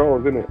of the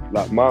girls, innit?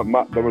 Like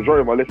the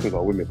majority of my listeners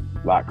are women.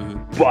 Like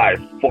by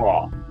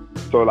far.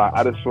 So like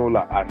I just feel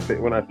like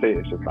when I say it,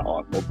 it's just like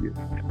it's obvious.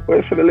 But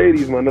it's for the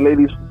ladies, man. The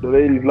ladies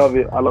love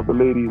it. I love the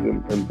ladies,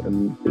 and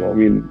you know what I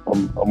mean.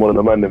 I'm one of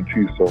the man them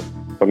too. So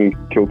if I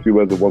can kill two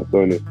birds with one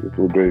stone, it's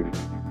all gravy.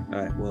 All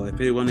right, well, if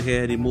you want to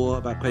hear any more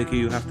about Kwaku,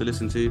 you have to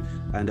listen to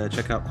and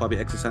check out Kwaku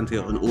X Asante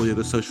on all your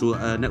other social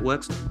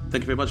networks.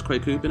 Thank you very much,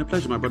 Kwaku. Been a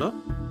pleasure, my brother.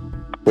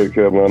 Take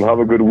care, man. Have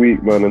a good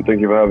week, man, and thank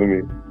you for having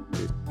me.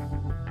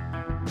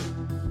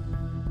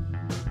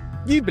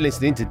 You've been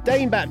listening to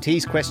Dane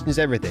Baptiste Questions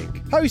Everything,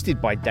 hosted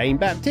by Dane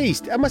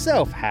Baptiste and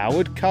myself,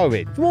 Howard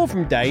Cohen. For more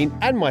from Dane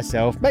and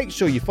myself, make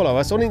sure you follow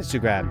us on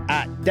Instagram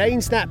at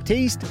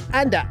DaneSnaptiste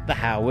and at The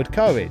Howard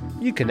Cohen.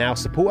 You can now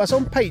support us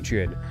on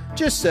Patreon.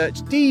 Just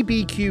search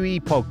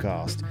DBQE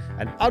Podcast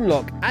and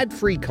unlock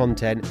ad-free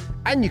content,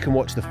 and you can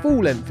watch the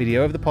full-length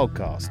video of the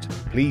podcast.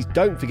 Please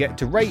don't forget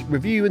to rate,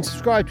 review and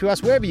subscribe to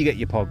us wherever you get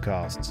your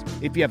podcasts.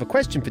 If you have a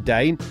question for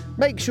Dane,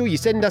 make sure you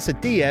send us a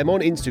DM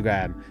on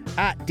Instagram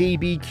at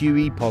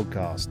DBQE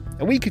Podcast,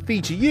 and we could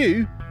feature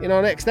you in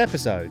our next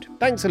episode.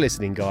 Thanks for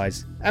listening,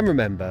 guys, and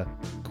remember,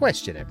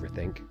 question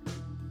everything.